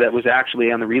 and a guy that was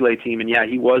actually on the relay team. And yeah,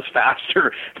 he was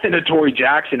faster than Adoree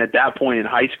Jackson at that point in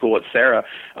high school at Sarah.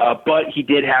 But he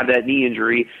did have that knee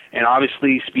injury, and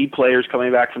obviously speed players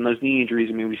coming back from those knee injuries.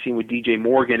 I mean, we've seen with DJ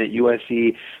Morgan at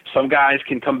USC. Some guys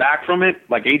can come back from it,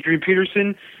 like Adrian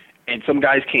Peterson, and some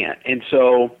guys can't. And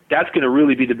so that's going to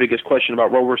really be the biggest question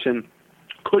about Robertson.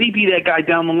 Could he be that guy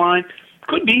down the line?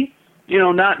 Could be.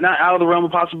 Not out of the realm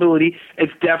of possibility.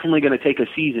 It's definitely going to take a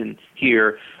season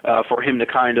here for him to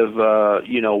kind of,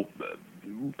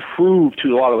 prove to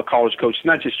a lot of the college coaches,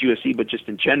 not just USC, but just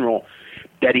in general,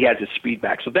 that he has his speed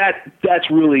back. So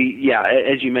that's really,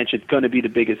 as you mentioned, going to be the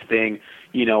biggest thing,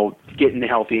 getting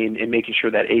healthy and making sure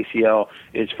that ACL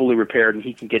is fully repaired and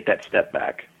he can get that step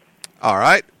back. All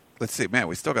right. Let's see. Man,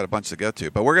 we still got a bunch to go to,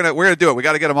 but we're gonna do it. We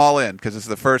got to get them all in because it's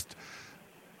the first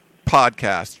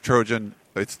podcast, Trojan.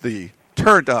 It's the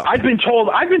Turned Up. I've been told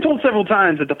several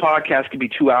times that the podcast could be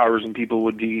 2 hours and people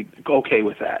would be okay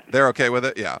with that. They're okay with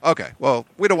it? Yeah. Okay. Well,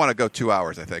 we don't want to go 2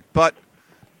 hours, I think, but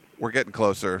we're getting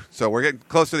closer. So we're getting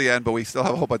close to the end, but we still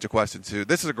have a whole bunch of questions too.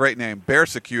 This is a great name, Bear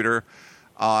Secutor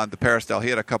on the Peristyle. He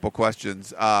had a couple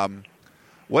questions.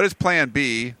 What is plan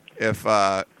B if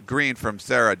Green from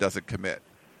Sarah doesn't commit?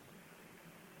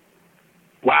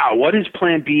 Wow, what is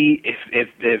plan B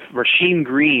if Rasheem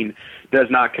Green does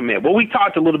not commit? Well, we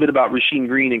talked a little bit about Rasheem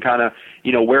Green and kind of,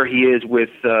 where he is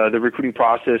with the recruiting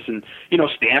process. And,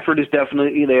 Stanford is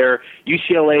definitely there.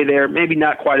 UCLA there, maybe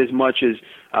not quite as much as,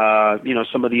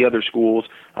 some of the other schools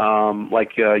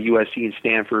like USC and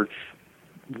Stanford.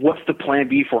 What's the plan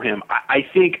B for him? I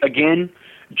think, again,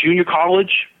 junior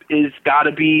college is got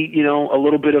to be, a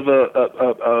little bit of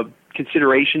a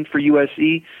consideration for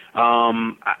USC.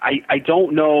 I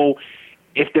don't know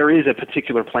if there is a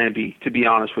particular plan B, to be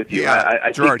honest with you. Yeah,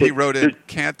 Gerard, he wrote it,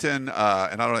 Canton, and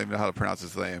I don't even know how to pronounce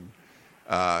his name,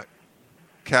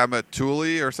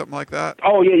 Kamatuli or something like that?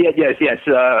 Oh, yes.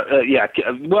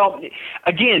 Well,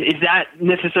 again, is that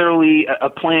necessarily a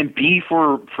plan B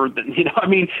for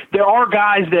there are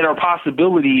guys that are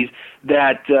possibilities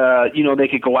that, they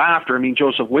could go after. I mean,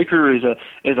 Joseph Wicker is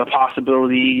a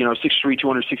possibility, 6'3",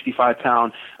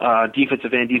 265-pound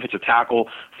defensive end, defensive tackle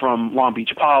from Long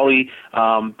Beach Poly.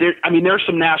 There's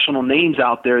some national names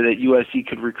out there that USC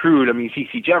could recruit. I mean,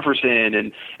 C.C.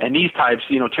 Jefferson and these types.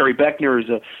 Terry Beckner is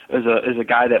a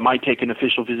guy that might take an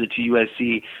official visit to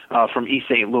USC from East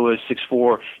St. Louis,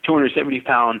 6'4",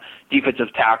 270-pound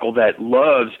defensive tackle that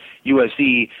loves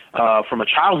USC from a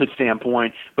childhood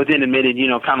standpoint, but then admitted,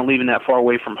 kind of leaving that far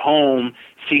away from home,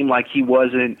 seemed like he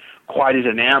wasn't quite as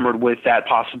enamored with that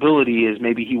possibility as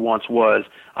maybe he once was.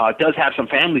 Does have some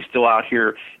family still out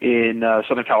here in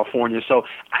Southern California. So,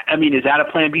 is that a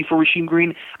plan B for Rasheem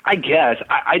Green? I guess.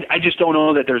 I just don't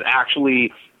know that there's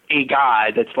actually a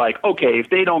guy that's like, okay, if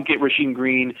they don't get Rasheem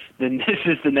Green, then this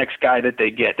is the next guy that they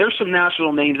get. There's some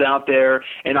national names out there,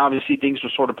 and obviously things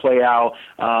will sort of play out.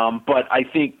 But I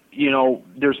think,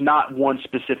 there's not one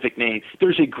specific name.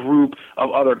 There's a group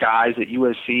of other guys that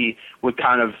USC would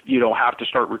kind of, have to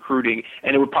start recruiting,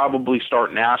 and it would probably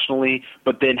start nationally,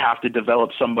 but then have to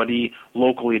develop somebody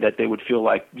locally that they would feel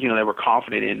like, they were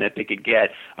confident in that they could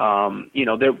get.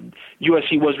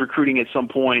 USC was recruiting at some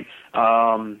point.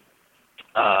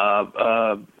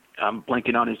 I'm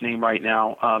blanking on his name right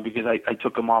now because I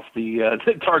took him off the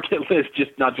target list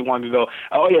just not too long ago.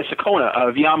 Sakona,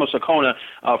 Viamo Sakona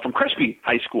from Crespi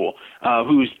High School,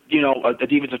 who's, a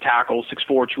defensive tackle,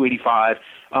 6'4", 285.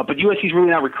 But USC's really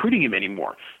not recruiting him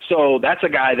anymore. So that's a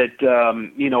guy that,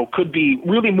 could be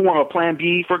really more of a plan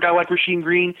B for a guy like Rasheem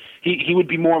Green. He would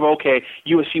be more of, okay,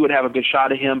 USC would have a good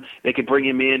shot at him. They could bring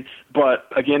him in. But,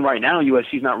 again, right now,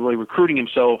 USC's not really recruiting him.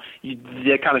 So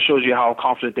that kind of shows you how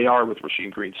confident they are with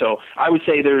Rasheem Green. So I would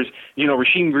say there's,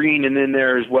 Rasheem Green, and then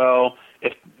there's, well,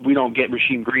 if we don't get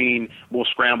Rasheem Green, we'll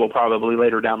scramble probably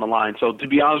later down the line. So to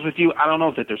be honest with you, I don't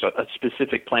know that there's a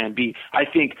specific plan B. I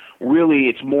think really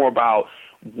it's more about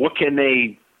what can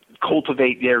they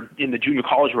cultivate there in the junior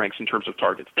college ranks in terms of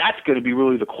targets? That's going to be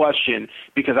really the question,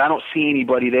 because I don't see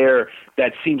anybody there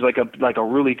that seems like a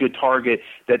really good target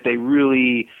that they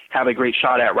really have a great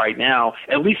shot at right now.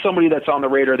 At least somebody that's on the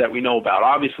radar that we know about.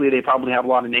 Obviously, they probably have a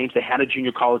lot of names. They had a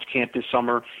junior college camp this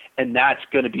summer, and that's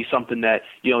going to be something that,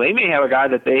 they may have a guy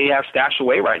that they have stashed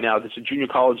away right now that's a junior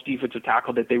college defensive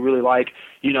tackle that they really like,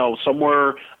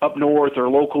 somewhere up north or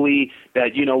locally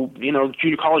that,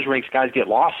 junior college ranks guys get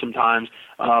lost sometimes.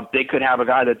 They could have a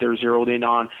guy that they're zeroed in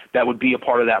on that would be a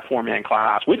part of that 4-man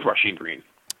class with Rasheem Green.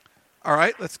 All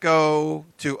right, let's go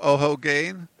to Oho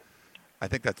Gain. I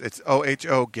think it's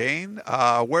OHO Gain.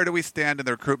 Where do we stand in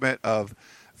the recruitment of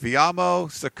Viamo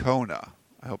Sakona?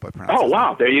 I hope I pronounced it. Oh,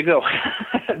 wow, there you go.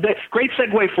 Great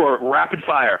segue for rapid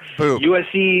fire. Boom.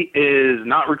 USC is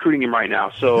not recruiting him right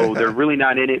now, so they're really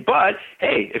not in it. But,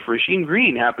 hey, if Rasheem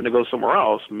Green happened to go somewhere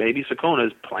else, maybe Sakona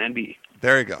is plan B.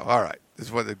 There you go. All right. This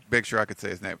is what to make sure I could say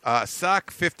his name.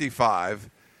 Sack55.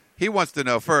 He wants to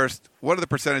know first, what are the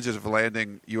percentages of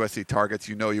landing USC targets?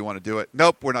 You want to do it.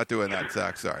 Nope, we're not doing that,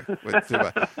 Zach. Sorry.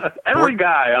 Every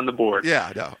guy on the board.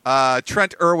 Yeah, no.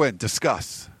 Trent Irwin,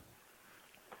 discuss.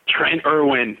 Trent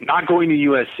Irwin, not going to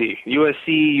USC.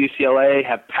 USC, UCLA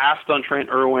have passed on Trent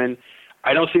Irwin.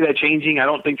 I don't see that changing. I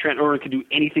don't think Trent Irwin could do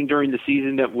anything during the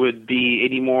season that would be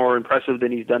any more impressive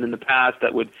than he's done in the past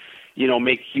that would,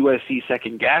 make USC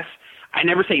second guess. I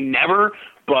never say never,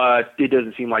 but it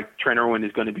doesn't seem like Trent Irwin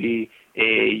is going to be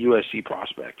a USC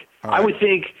prospect. Right. I would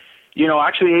think,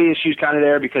 actually ASU's kind of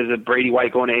there because of Brady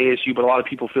White going to ASU, but a lot of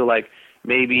people feel like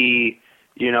maybe,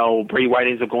 Brady White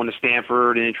ends up going to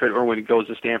Stanford and Trent Irwin goes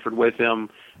to Stanford with him.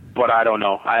 But I don't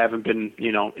know. I haven't been,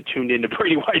 tuned into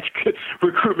Brady White's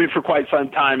recruitment for quite some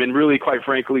time, and really, quite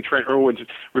frankly, Trent Irwin's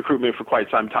recruitment for quite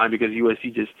some time, because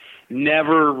USC just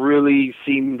never really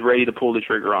seemed ready to pull the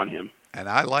trigger on him. And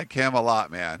I like him a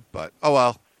lot, man. But, oh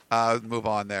well, move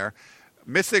on there.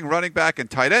 Missing running back and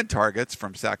tight end targets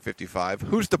from Sack 55.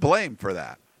 Who's to blame for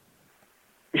that?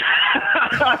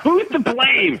 Who's to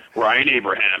blame? Ryan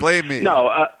Abraham. Blame me.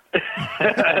 No,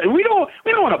 we don't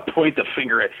want to point the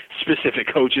finger at specific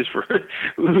coaches for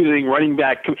losing running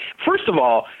back. First of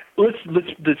all, let's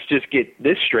just get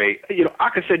this straight.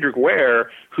 Aka Cedric Ware,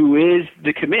 who is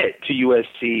the commit to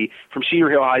USC from Cedar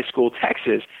Hill High School,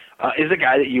 Texas, is a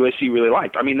guy that USC really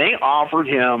liked. I mean, they offered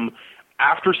him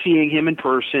after seeing him in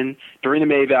person during the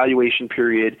May evaluation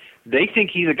period. They think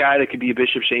he's a guy that could be a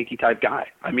Bishop Sankey type guy.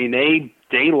 I mean,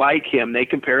 they like him. They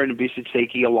compare him to Bishop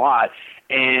Sankey a lot.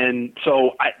 And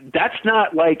so that's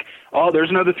not like, oh, there's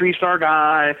another 3-star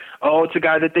guy. Oh, it's a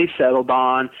guy that they settled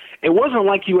on. It wasn't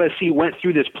like USC went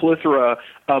through this plethora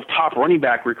of top running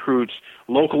back recruits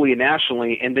locally and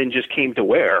nationally and then just came to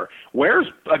Ware. Ware's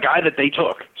a guy that they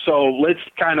took. So let's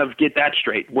kind of get that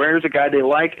straight. Ware's a guy they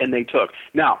like and they took.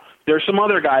 Now, there's some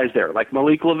other guys there, like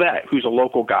Malik Levette, who's a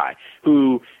local guy,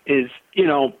 who is,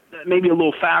 maybe a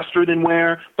little faster than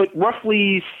Ware, but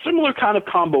roughly similar kind of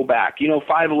combo back,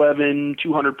 5'11",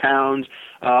 200 pounds,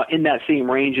 in that same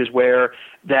range as Ware,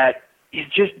 that is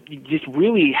just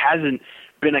really hasn't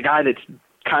been a guy that's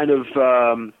kind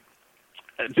of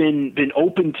been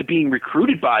open to being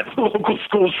recruited by the local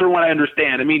schools, from what I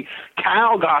understand. I mean,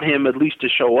 Cal got him at least to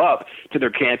show up to their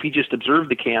camp. He just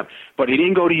observed the camp, but he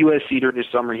didn't go to USC during the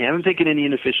summer. He hasn't taken any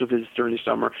unofficial visits during the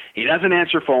summer. He doesn't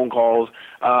answer phone calls.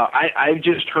 I've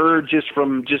just heard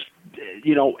from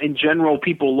in general,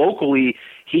 people locally,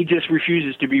 he just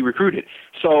refuses to be recruited.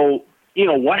 So,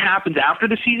 what happens after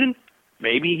the season?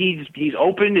 Maybe he's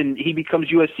open and he becomes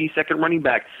USC second running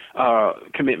back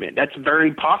commitment. That's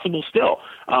very possible still.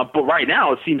 But right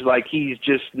now it seems like he's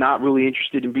just not really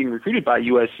interested in being recruited by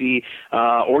USC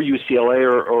or UCLA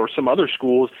or some other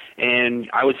schools. And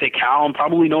I would say Cal and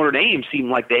probably Notre Dame seem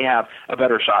like they have a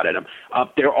better shot at him.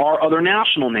 There are other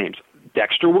national names.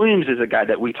 Dexter Williams is a guy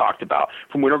that we talked about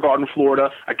from Winter Garden,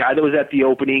 Florida, a guy that was at the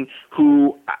opening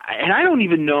and I don't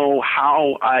even know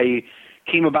how I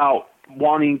came about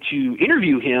wanting to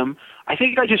interview him. I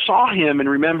think I just saw him and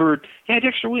remembered, yeah,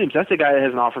 Dexter Williams, that's the guy that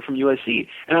has an offer from USC.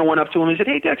 And I went up to him and said,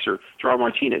 hey, Dexter, Gerard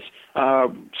Martinez,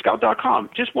 Scout.com,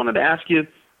 just wanted to ask you,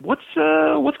 what's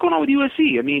going on with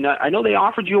USC? I mean, I know they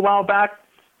offered you a while back.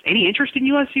 Any interest in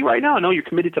USC right now? I know you're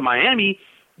committed to Miami.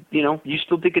 You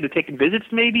still thinking of taking visits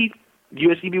maybe?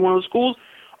 USC be one of those schools?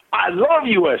 I love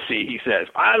USC, he says.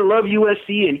 I love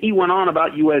USC, and he went on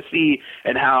about USC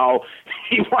and how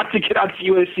he wants to get out to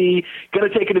USC,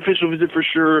 going to take an official visit for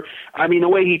sure. I mean, the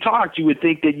way he talked, you would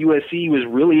think that USC was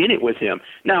really in it with him.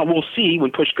 Now, we'll see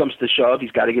when push comes to shove.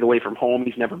 He's got to get away from home.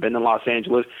 He's never been in Los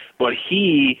Angeles, but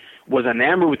he was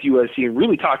enamored with USC and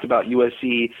really talked about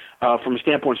USC from a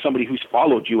standpoint of somebody who's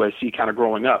followed USC kind of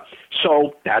growing up.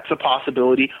 So that's a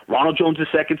possibility. Ronald Jones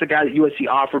II is a guy that USC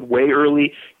offered way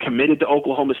early, committed to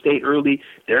Oklahoma State early.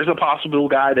 There's a possible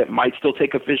guy that might still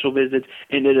take official visits,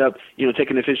 ended up,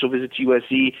 taking an official visit to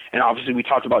USC. And obviously we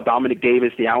talked about Dominic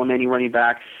Davis, the Alemany running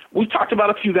back. We've talked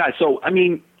about a few guys. So, I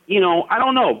mean, I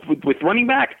don't know. With running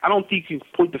back, I don't think you can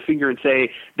point the finger and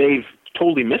say they've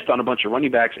totally missed on a bunch of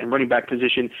running backs, and running back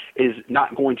position is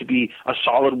not going to be a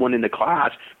solid one in the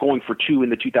class, going for 2 in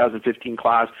the 2015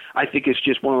 class. I think it's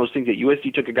just one of those things that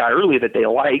USC took a guy early that they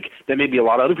like, that maybe a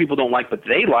lot of other people don't like, but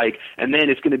they like, and then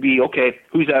it's going to be, okay,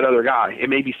 who's that other guy? It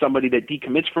may be somebody that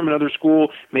decommits from another school.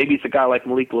 Maybe it's a guy like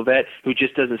Malik Lovett who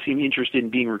just doesn't seem interested in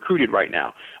being recruited right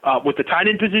now. With the tight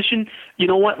end position, you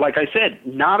know what? Like I said,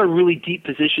 not a really deep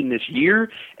position this year,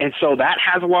 and so that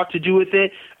has a lot to do with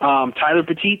it. Tyler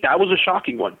Petit, that was a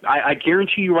shocking one. I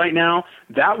guarantee you right now,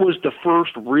 that was the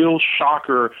first real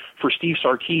shocker for Steve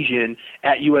Sarkisian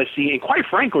at USC, and quite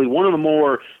frankly, one of the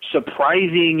more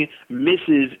surprising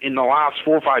misses in the last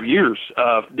 4 or 5 years,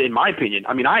 in my opinion.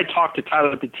 I mean, I had talked to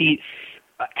Tyler Petit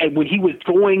when he was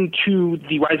going to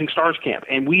the Rising Stars camp,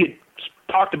 and we had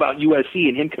talked about USC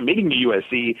and him committing to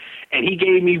USC, and he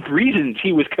gave me reasons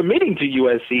he was committing to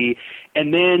USC,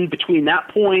 and then between that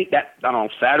point,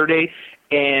 Saturday,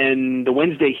 and the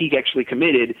Wednesday he actually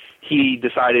committed, he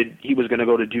decided he was going to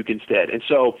go to Duke instead. And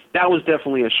so that was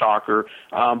definitely a shocker.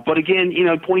 But again,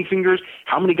 pointing fingers,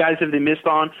 how many guys have they missed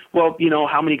on? Well,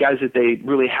 how many guys did they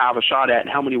really have a shot at, and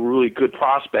how many were really good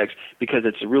prospects, because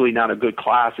it's really not a good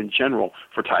class in general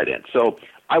for tight ends. So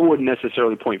I wouldn't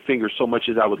necessarily point fingers so much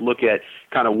as I would look at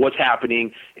kind of what's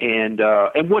happening and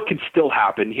what can still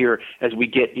happen here as we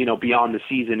get, beyond the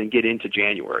season and get into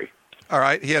January. All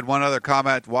right. He had one other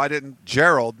comment. Why didn't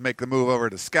Gerald make the move over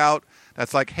to Scout?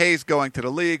 That's like Hayes going to the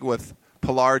league with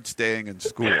Pollard staying in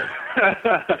school.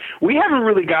 We haven't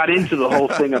really got into the whole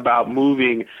thing about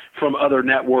moving from other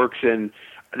networks, and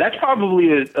that's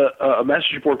probably a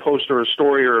message board post or a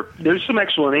story, or there's some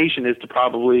explanation as to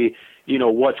probably,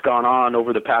 what's gone on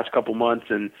over the past couple months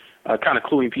and kind of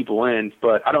cluing people in.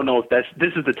 But I don't know if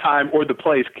this is the time or the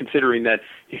place, considering that,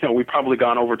 we've probably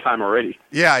gone over time already.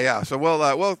 Yeah. So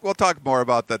we'll talk more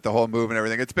about that, the whole move and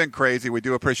everything. It's been crazy. We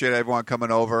do appreciate everyone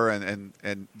coming over, and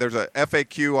there's a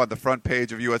FAQ on the front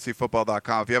page of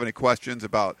USCFootball.com. If you have any questions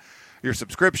about your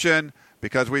subscription,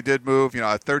 because we did move,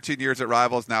 13 years at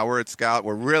Rivals, now we're at Scout.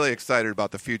 We're really excited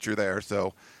about the future there.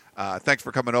 So thanks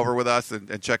for coming over with us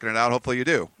and checking it out. Hopefully you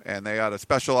do. And they got a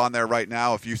special on there right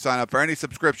now. If you sign up for any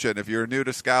subscription, if you're new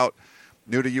to Scout,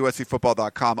 new to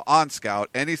USCFootball.com on Scout,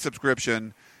 any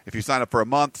subscription, if you sign up for a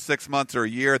month, 6 months, or a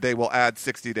year, they will add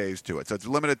 60 days to it. So it's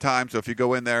limited time. So if you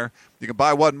go in there, you can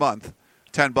buy 1 month,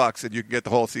 $10, and you can get the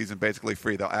whole season basically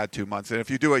free. They'll add 2 months. And if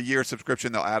you do a year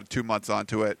subscription, they'll add 2 months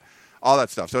onto it, all that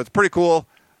stuff. So it's pretty cool.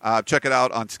 Check it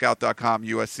out on scout.com,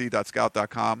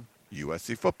 usc.scout.com.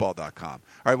 USCFootball.com. All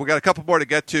right, we got a couple more to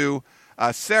get to.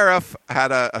 Seraph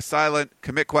had a silent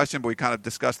commit question, but we kind of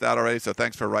discussed that already, so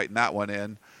thanks for writing that one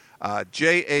in.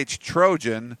 J.H.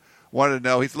 Trojan wanted to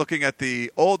know, he's looking at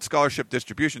the old scholarship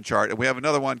distribution chart, and we have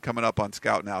another one coming up on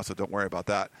Scout now, so don't worry about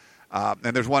that.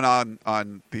 And there's one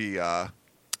on the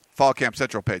Fall Camp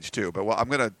Central page too, but I'm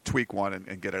going to tweak one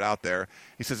and get it out there.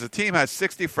 He says the team has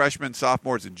 60 freshmen,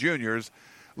 sophomores, and juniors.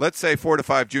 Let's say 4 to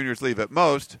 5 juniors leave at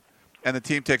most, and the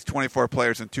team takes 24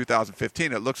 players in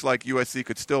 2015. It looks like USC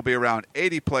could still be around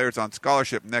 80 players on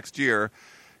scholarship next year.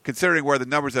 Considering where the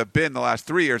numbers have been the last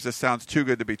 3 years, this sounds too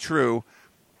good to be true.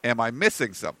 Am I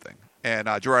missing something? And,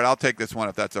 Gerard, I'll take this one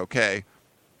if that's okay.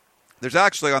 There's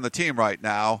actually on the team right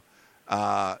now,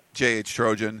 J.H.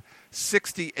 Trojan,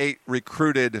 68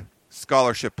 recruited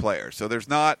scholarship players. So there's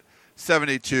not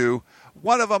 72.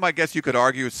 One of them, I guess you could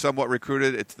argue, is somewhat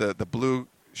recruited. It's the blue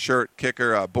shirt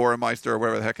kicker, Boremeister, or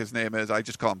whatever the heck his name is. I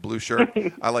just call him Blue Shirt.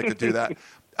 I like to do that.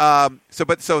 So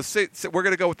we're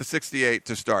going to go with the 68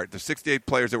 to start. The 68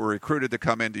 players that were recruited to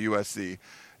come into USC. You're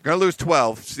going to lose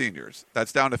 12 seniors.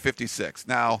 That's down to 56.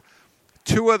 Now,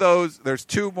 2 of those, there's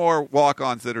 2 more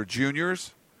walk-ons that are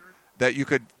juniors that you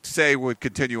could say would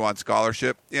continue on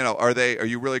scholarship. Are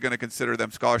you really going to consider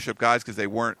them scholarship guys because they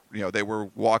weren't, they were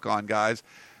walk-on guys?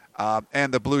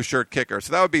 And the blue shirt kicker.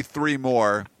 So that would be 3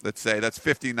 more, let's say. That's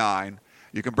 59.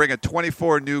 You can bring in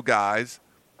 24 new guys,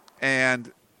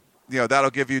 and that'll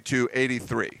give you to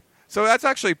 83. So that's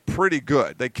actually pretty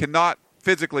good. They cannot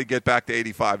physically get back to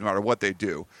 85 no matter what they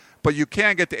do. But you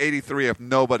can get to 83 if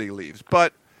nobody leaves.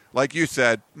 But like you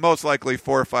said, most likely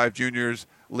 4 or 5 juniors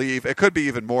leave. It could be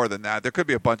even more than that. There could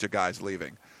be a bunch of guys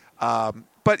leaving. But,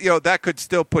 that could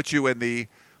still put you in the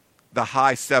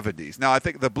high 70s. Now, I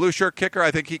think the blue shirt kicker, I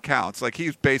think he counts. Like,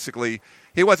 he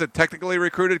wasn't technically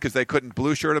recruited because they couldn't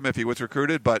blue shirt him if he was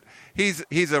recruited, but he's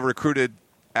a recruited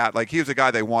he was a guy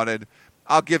they wanted.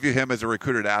 I'll give you him as a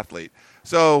recruited athlete.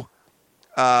 So,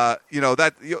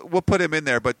 we'll put him in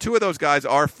there. But 2 of those guys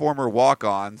are former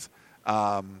walk-ons.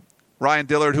 Ryan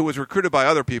Dillard, who was recruited by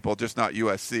other people, just not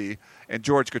USC, and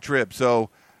George Katrib, so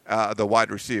the wide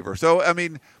receiver. So, I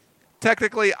mean,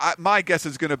 technically, my guess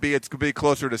is it's going to be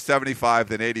closer to 75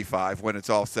 than 85 when it's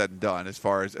all said and done as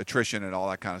far as attrition and all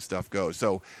that kind of stuff goes.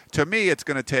 So, to me, it's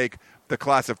going to take the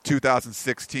class of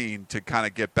 2016 to kind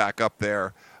of get back up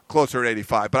there closer to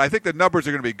 85. But I think the numbers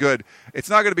are going to be good. It's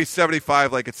not going to be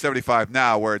 75 like it's 75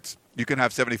 now where you can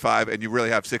have 75 and you really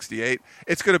have 68.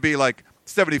 It's going to be like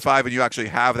 75 and you actually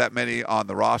have that many on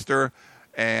the roster.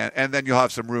 And then you'll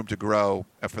have some room to grow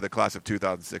for the class of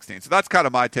 2016. So that's kind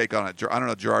of my take on it. I don't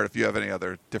know, Gerard, if you have any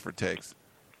other different takes.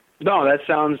 No, that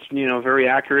sounds very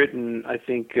accurate, and I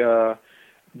think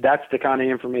that's the kind of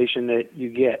information that you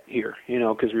get here,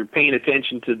 because we're paying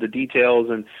attention to the details,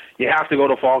 and you have to go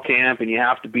to fall camp, and you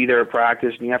have to be there at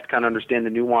practice, and you have to kind of understand the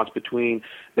nuance between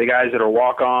the guys that are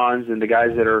walk-ons and the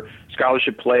guys that are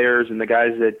scholarship players and the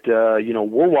guys that,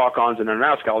 were walk-ons and are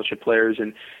now scholarship players.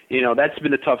 And, that's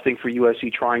been the tough thing for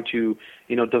USC, trying to,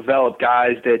 develop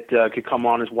guys that could come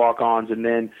on as walk-ons and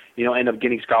then, end up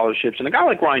getting scholarships. And a guy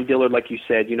like Ryan Dillard, like you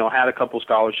said, had a couple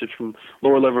scholarships from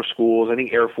lower-level schools. I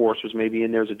think Air Force was maybe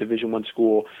in there as a Division I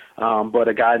school, but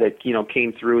a guy that,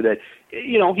 came through that,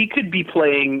 he could be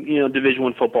playing, Division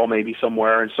I football maybe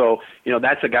somewhere. And so,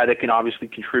 that's a guy that can obviously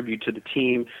contribute to the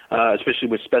team, especially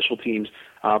with special teams.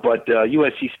 But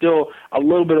USC still a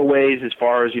little bit of ways as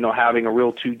far as, having a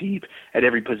real 2 deep at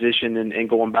every position and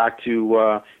going back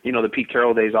to, the Pete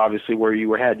Carroll days, obviously, where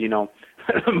you had,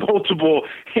 multiple,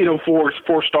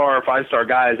 4-star, 5-star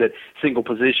guys at single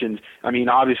positions. I mean,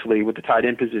 obviously, with the tight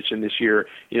end position this year,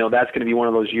 that's going to be one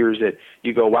of those years that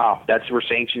you go, wow, that's where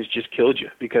sanctions just killed you.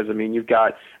 Because, I mean, you've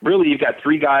got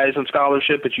 3 guys on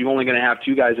scholarship, but you're only going to have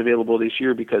 2 guys available this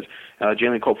year because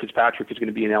Jalen Cole Fitzpatrick is going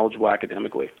to be ineligible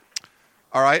academically.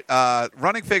 All right.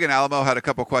 Running Fig and Alamo had a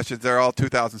couple questions. They're all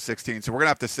 2016, so we're going to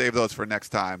have to save those for next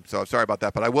time. So I'm sorry about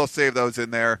that, but I will save those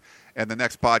in there. And the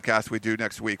next podcast we do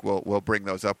next week, we'll bring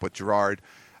those up with Gerard.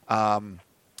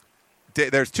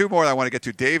 There's 2 more that I want to get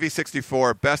to.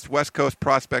 Davey64, best West Coast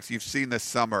prospects you've seen this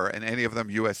summer, and any of them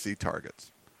USC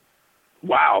targets.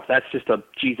 Wow, have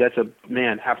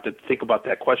to think about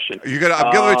that question. I'm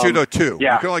going to let you know 2.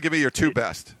 Yeah. You can only give me your 2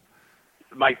 best.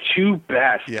 My 2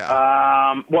 best. Yeah.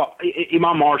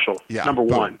 Imam Marshall, yeah. Number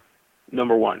one. And he's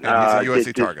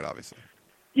a USC target, obviously.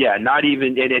 Yeah, not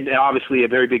even, and obviously a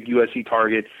very big USC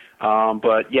target.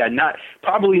 But yeah, not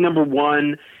probably number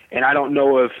 1. And I don't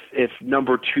know if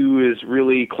number 2 is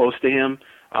really close to him.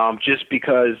 Just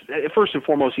because first and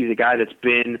foremost, he's a guy that's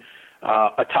been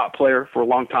a top player for a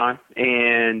long time.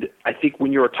 And I think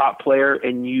when you're a top player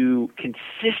and you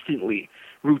consistently,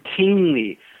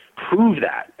 routinely prove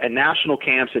that at national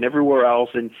camps and everywhere else,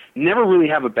 and never really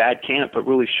have a bad camp, but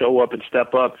really show up and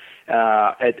step up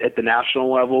at the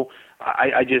national level,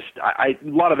 I a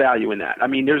lot of value in that. I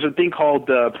mean, there's a thing called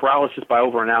paralysis by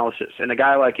overanalysis, and a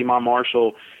guy like Imam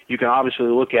Marshall, you can obviously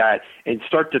look at and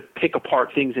start to pick apart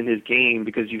things in his game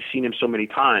because you've seen him so many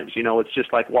times. It's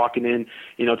just like walking in,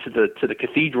 to the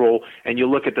cathedral, and you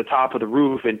look at the top of the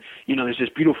roof, and there's this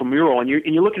beautiful mural, and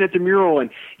you're looking at the mural, and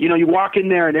you walk in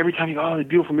there, and every time you go, oh, the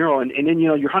beautiful mural, and then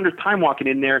your 100th time walking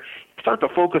in there, start to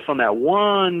focus on that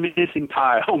one missing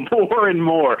tile more and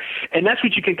more. And that's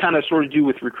what you can kind of sort of do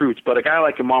with recruits. But a guy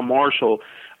like Imam Marshall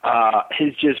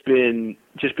has just been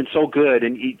so good,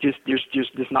 and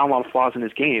there's not a lot of flaws in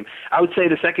his game. I would say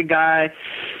the second guy,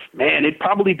 man, it'd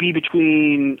probably be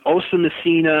between Osa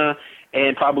Messina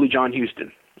and probably John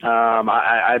Houston.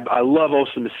 I love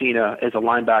Osa Messina as a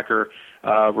linebacker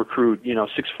recruit,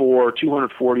 6'4",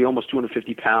 240, almost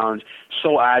 250 pounds,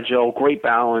 so agile, great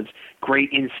balance, great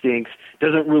instincts,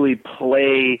 doesn't really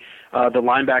play the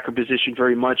linebacker position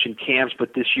very much in camps,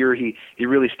 but this year he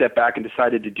really stepped back and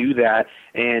decided to do that,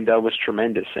 and was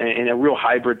tremendous, and a real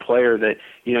hybrid player that,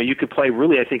 you could play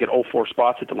really, I think, at all 4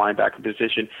 spots at the linebacker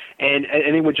position. And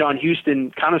then with John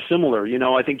Houston, kind of similar.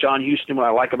 I think John Houston, what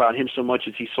I like about him so much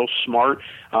is he's so smart.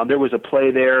 There was a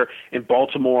play there in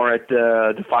Baltimore at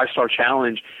the 5-Star Challenge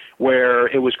where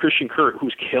it was Christian Kirk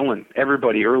who's killing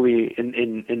everybody early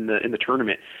in the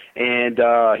tournament, and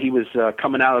he was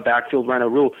coming out of the backfield, running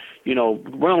a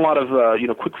lot of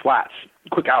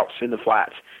quick outs in the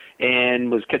flats, and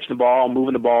was catching the ball,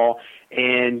 moving the ball,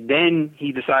 and then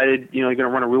he decided he's going to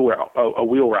run a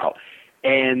wheel route,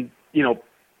 and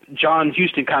John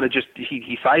Houston kind of just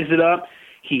he sized it up.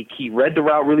 He read the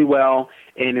route really well,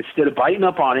 and instead of biting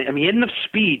up on it, he had enough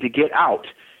speed to get out,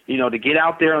 to get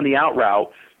out there on the out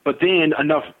route, but then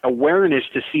enough awareness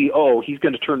to see, he's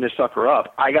going to turn this sucker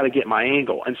up. I got to get my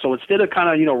angle. And so instead of kind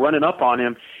of, running up on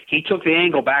him, he took the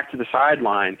angle back to the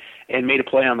sideline and made a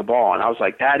play on the ball. And I was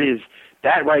like,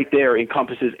 that right there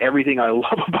encompasses everything I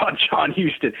love about John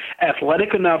Houston.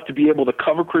 Athletic enough to be able to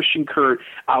cover Christian Kirk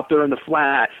out there in the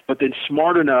flat, but then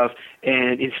smart enough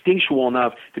and instinctual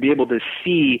enough to be able to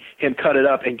see him cut it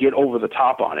up and get over the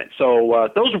top on it. So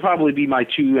those would probably be my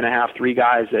 2.5, 3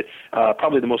 guys that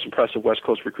probably the most impressive West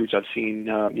Coast recruits I've seen,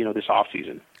 this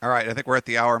offseason. All right, I think we're at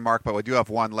the hour mark, but we do have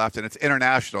one left, and it's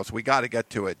international, so we got to get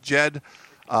to it. Jed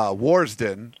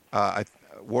Wardson,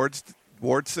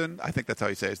 I think that's how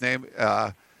you say his name,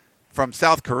 from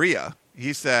South Korea.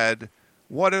 He said,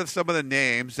 what are some of the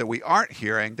names that we aren't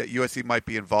hearing that USC might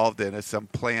be involved in as some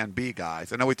Plan B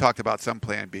guys? I know we talked about some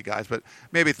Plan B guys, but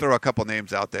maybe throw a couple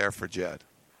names out there for Jed.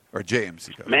 Or James.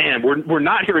 Man, we're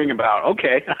not hearing about.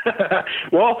 Okay.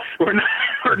 Well, we're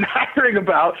not hearing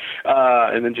about,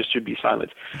 and then just should be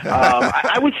silent.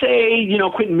 I would say,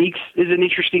 Quentin Meeks is an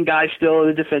interesting guy still,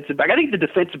 the defensive back. I think the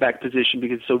defensive back position,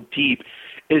 because it's so deep,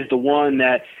 is the one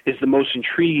that is the most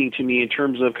intriguing to me in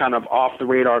terms of kind of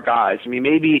off-the-radar guys.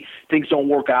 Maybe things don't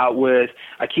work out with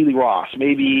Akili Ross.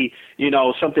 Maybe,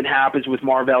 something happens with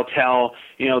Marvell Tell,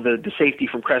 the safety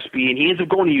from Crespi, and he ends up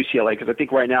going to UCLA, because I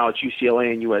think right now it's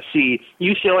UCLA and USC.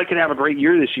 UCLA can have a great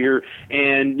year this year,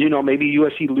 and, maybe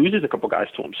USC loses a couple guys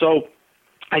to him. So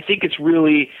I think it's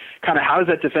really kind of how does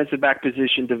that defensive back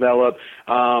position develop?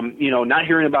 Not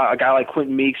hearing about a guy like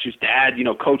Quentin Meeks, whose dad,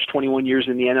 coached 21 years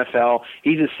in the NFL.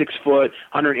 He's a 6-foot,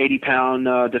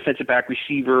 180-pound defensive back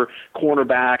receiver,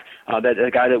 cornerback. That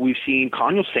a guy that we've seen.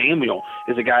 Conyo Samuel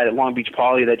is a guy at Long Beach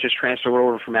Poly that just transferred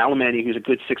over from Alemany, who's a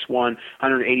good 6'1",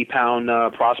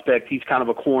 180-pound prospect. He's kind of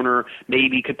a corner.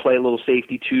 Maybe could play a little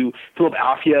safety too. Philip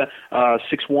Alfia,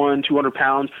 6'1", 200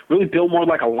 pounds, really built more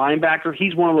like a linebacker.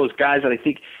 He's one of those guys that I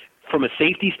think, from a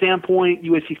safety standpoint,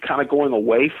 USC's kind of going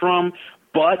away from,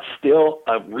 but still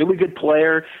a really good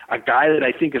player, a guy that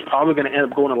I think is probably going to end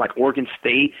up going to like Oregon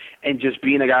State and just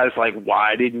being a guy that's like,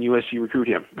 why didn't USC recruit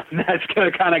him? That's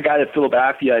the kind of guy that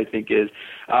Philadelphia, I think, is.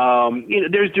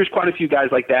 There's quite a few guys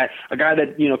like that. A guy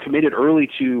that, committed early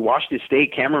to Washington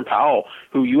State, Cameron Powell,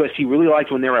 who USC really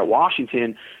liked when they were at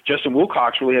Washington. Justin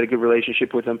Wilcox really had a good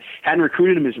relationship with him. Hadn't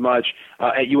recruited him as much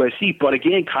at USC, but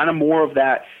again, kind of more of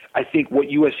that, I think, what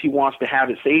USC wants to have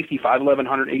at safety, 5'11",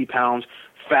 180 pounds,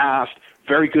 fast,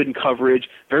 very good in coverage,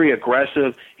 very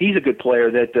aggressive. He's a good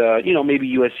player that, maybe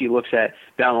USC looks at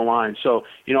down the line. So,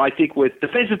 I think with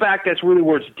defensive back, that's really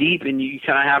where it's deep, and you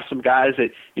kind of have some guys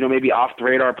that, maybe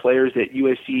off-the-radar players that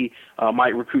USC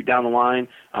might recruit down the line.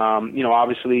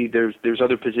 Obviously there's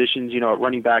other positions. At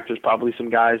running back, there's probably some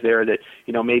guys there that,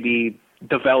 maybe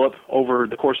develop over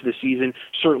the course of the season.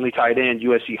 Certainly tight end,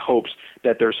 USC hopes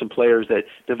that there's some players that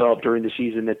develop during the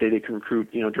season that they can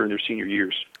recruit, during their senior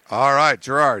years. All right,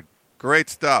 Gerard. Great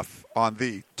stuff on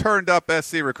the Turned Up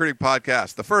SC Recruiting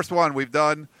Podcast. The first one we've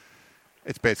done,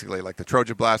 it's basically like the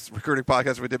Trojan Blast Recruiting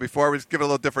Podcast we did before. We just give it a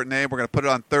little different name. We're going to put it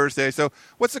on Thursday. So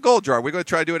what's the goal, Gerard? We're going to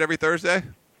try to do it every Thursday?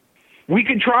 We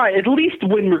could try, at least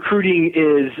when recruiting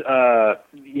is,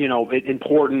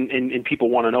 important and people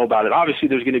want to know about it. Obviously,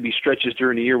 there's going to be stretches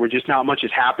during the year where just not much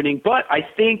is happening. But I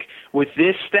think with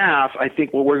this staff, I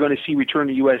think what we're going to see return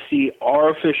to USC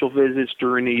are official visits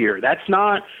during the year. That's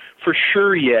not for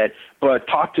sure yet, but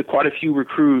talked to quite a few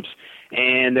recruits,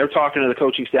 and they're talking to the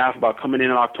coaching staff about coming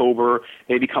in October,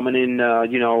 maybe coming in,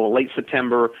 late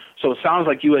September. So it sounds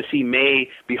like USC may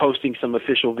be hosting some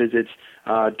official visits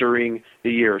during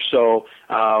the year. So,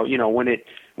 when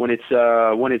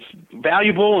it's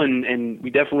valuable, and we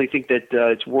definitely think that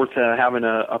it's worth having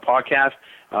a podcast,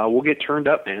 we'll get turned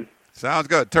up, man. Sounds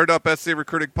good. Turned Up SC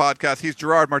Recruiting Podcast. He's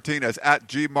Gerard Martinez at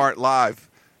GMartLive.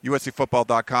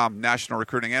 USCFootball.com national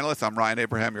recruiting analyst. I'm Ryan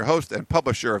Abraham, your host and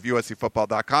publisher of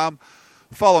USCFootball.com.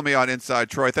 Follow me on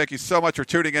Inside Troy. Thank you so much for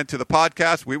tuning in to the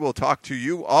podcast. We will talk to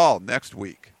you all next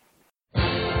week.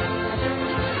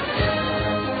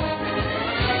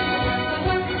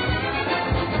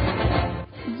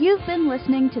 You've been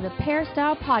listening to the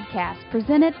Peristyle Podcast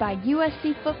presented by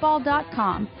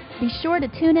USCFootball.com. Be sure to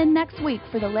tune in next week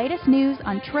for the latest news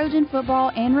on Trojan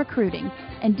football and recruiting.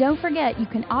 And don't forget, you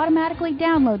can automatically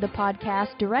download the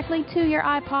podcast directly to your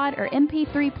iPod or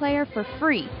MP3 player for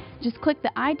free. Just click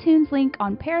the iTunes link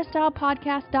on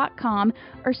peristylepodcast.com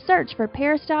or search for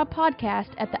Peristyle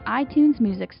Podcast at the iTunes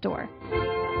Music Store.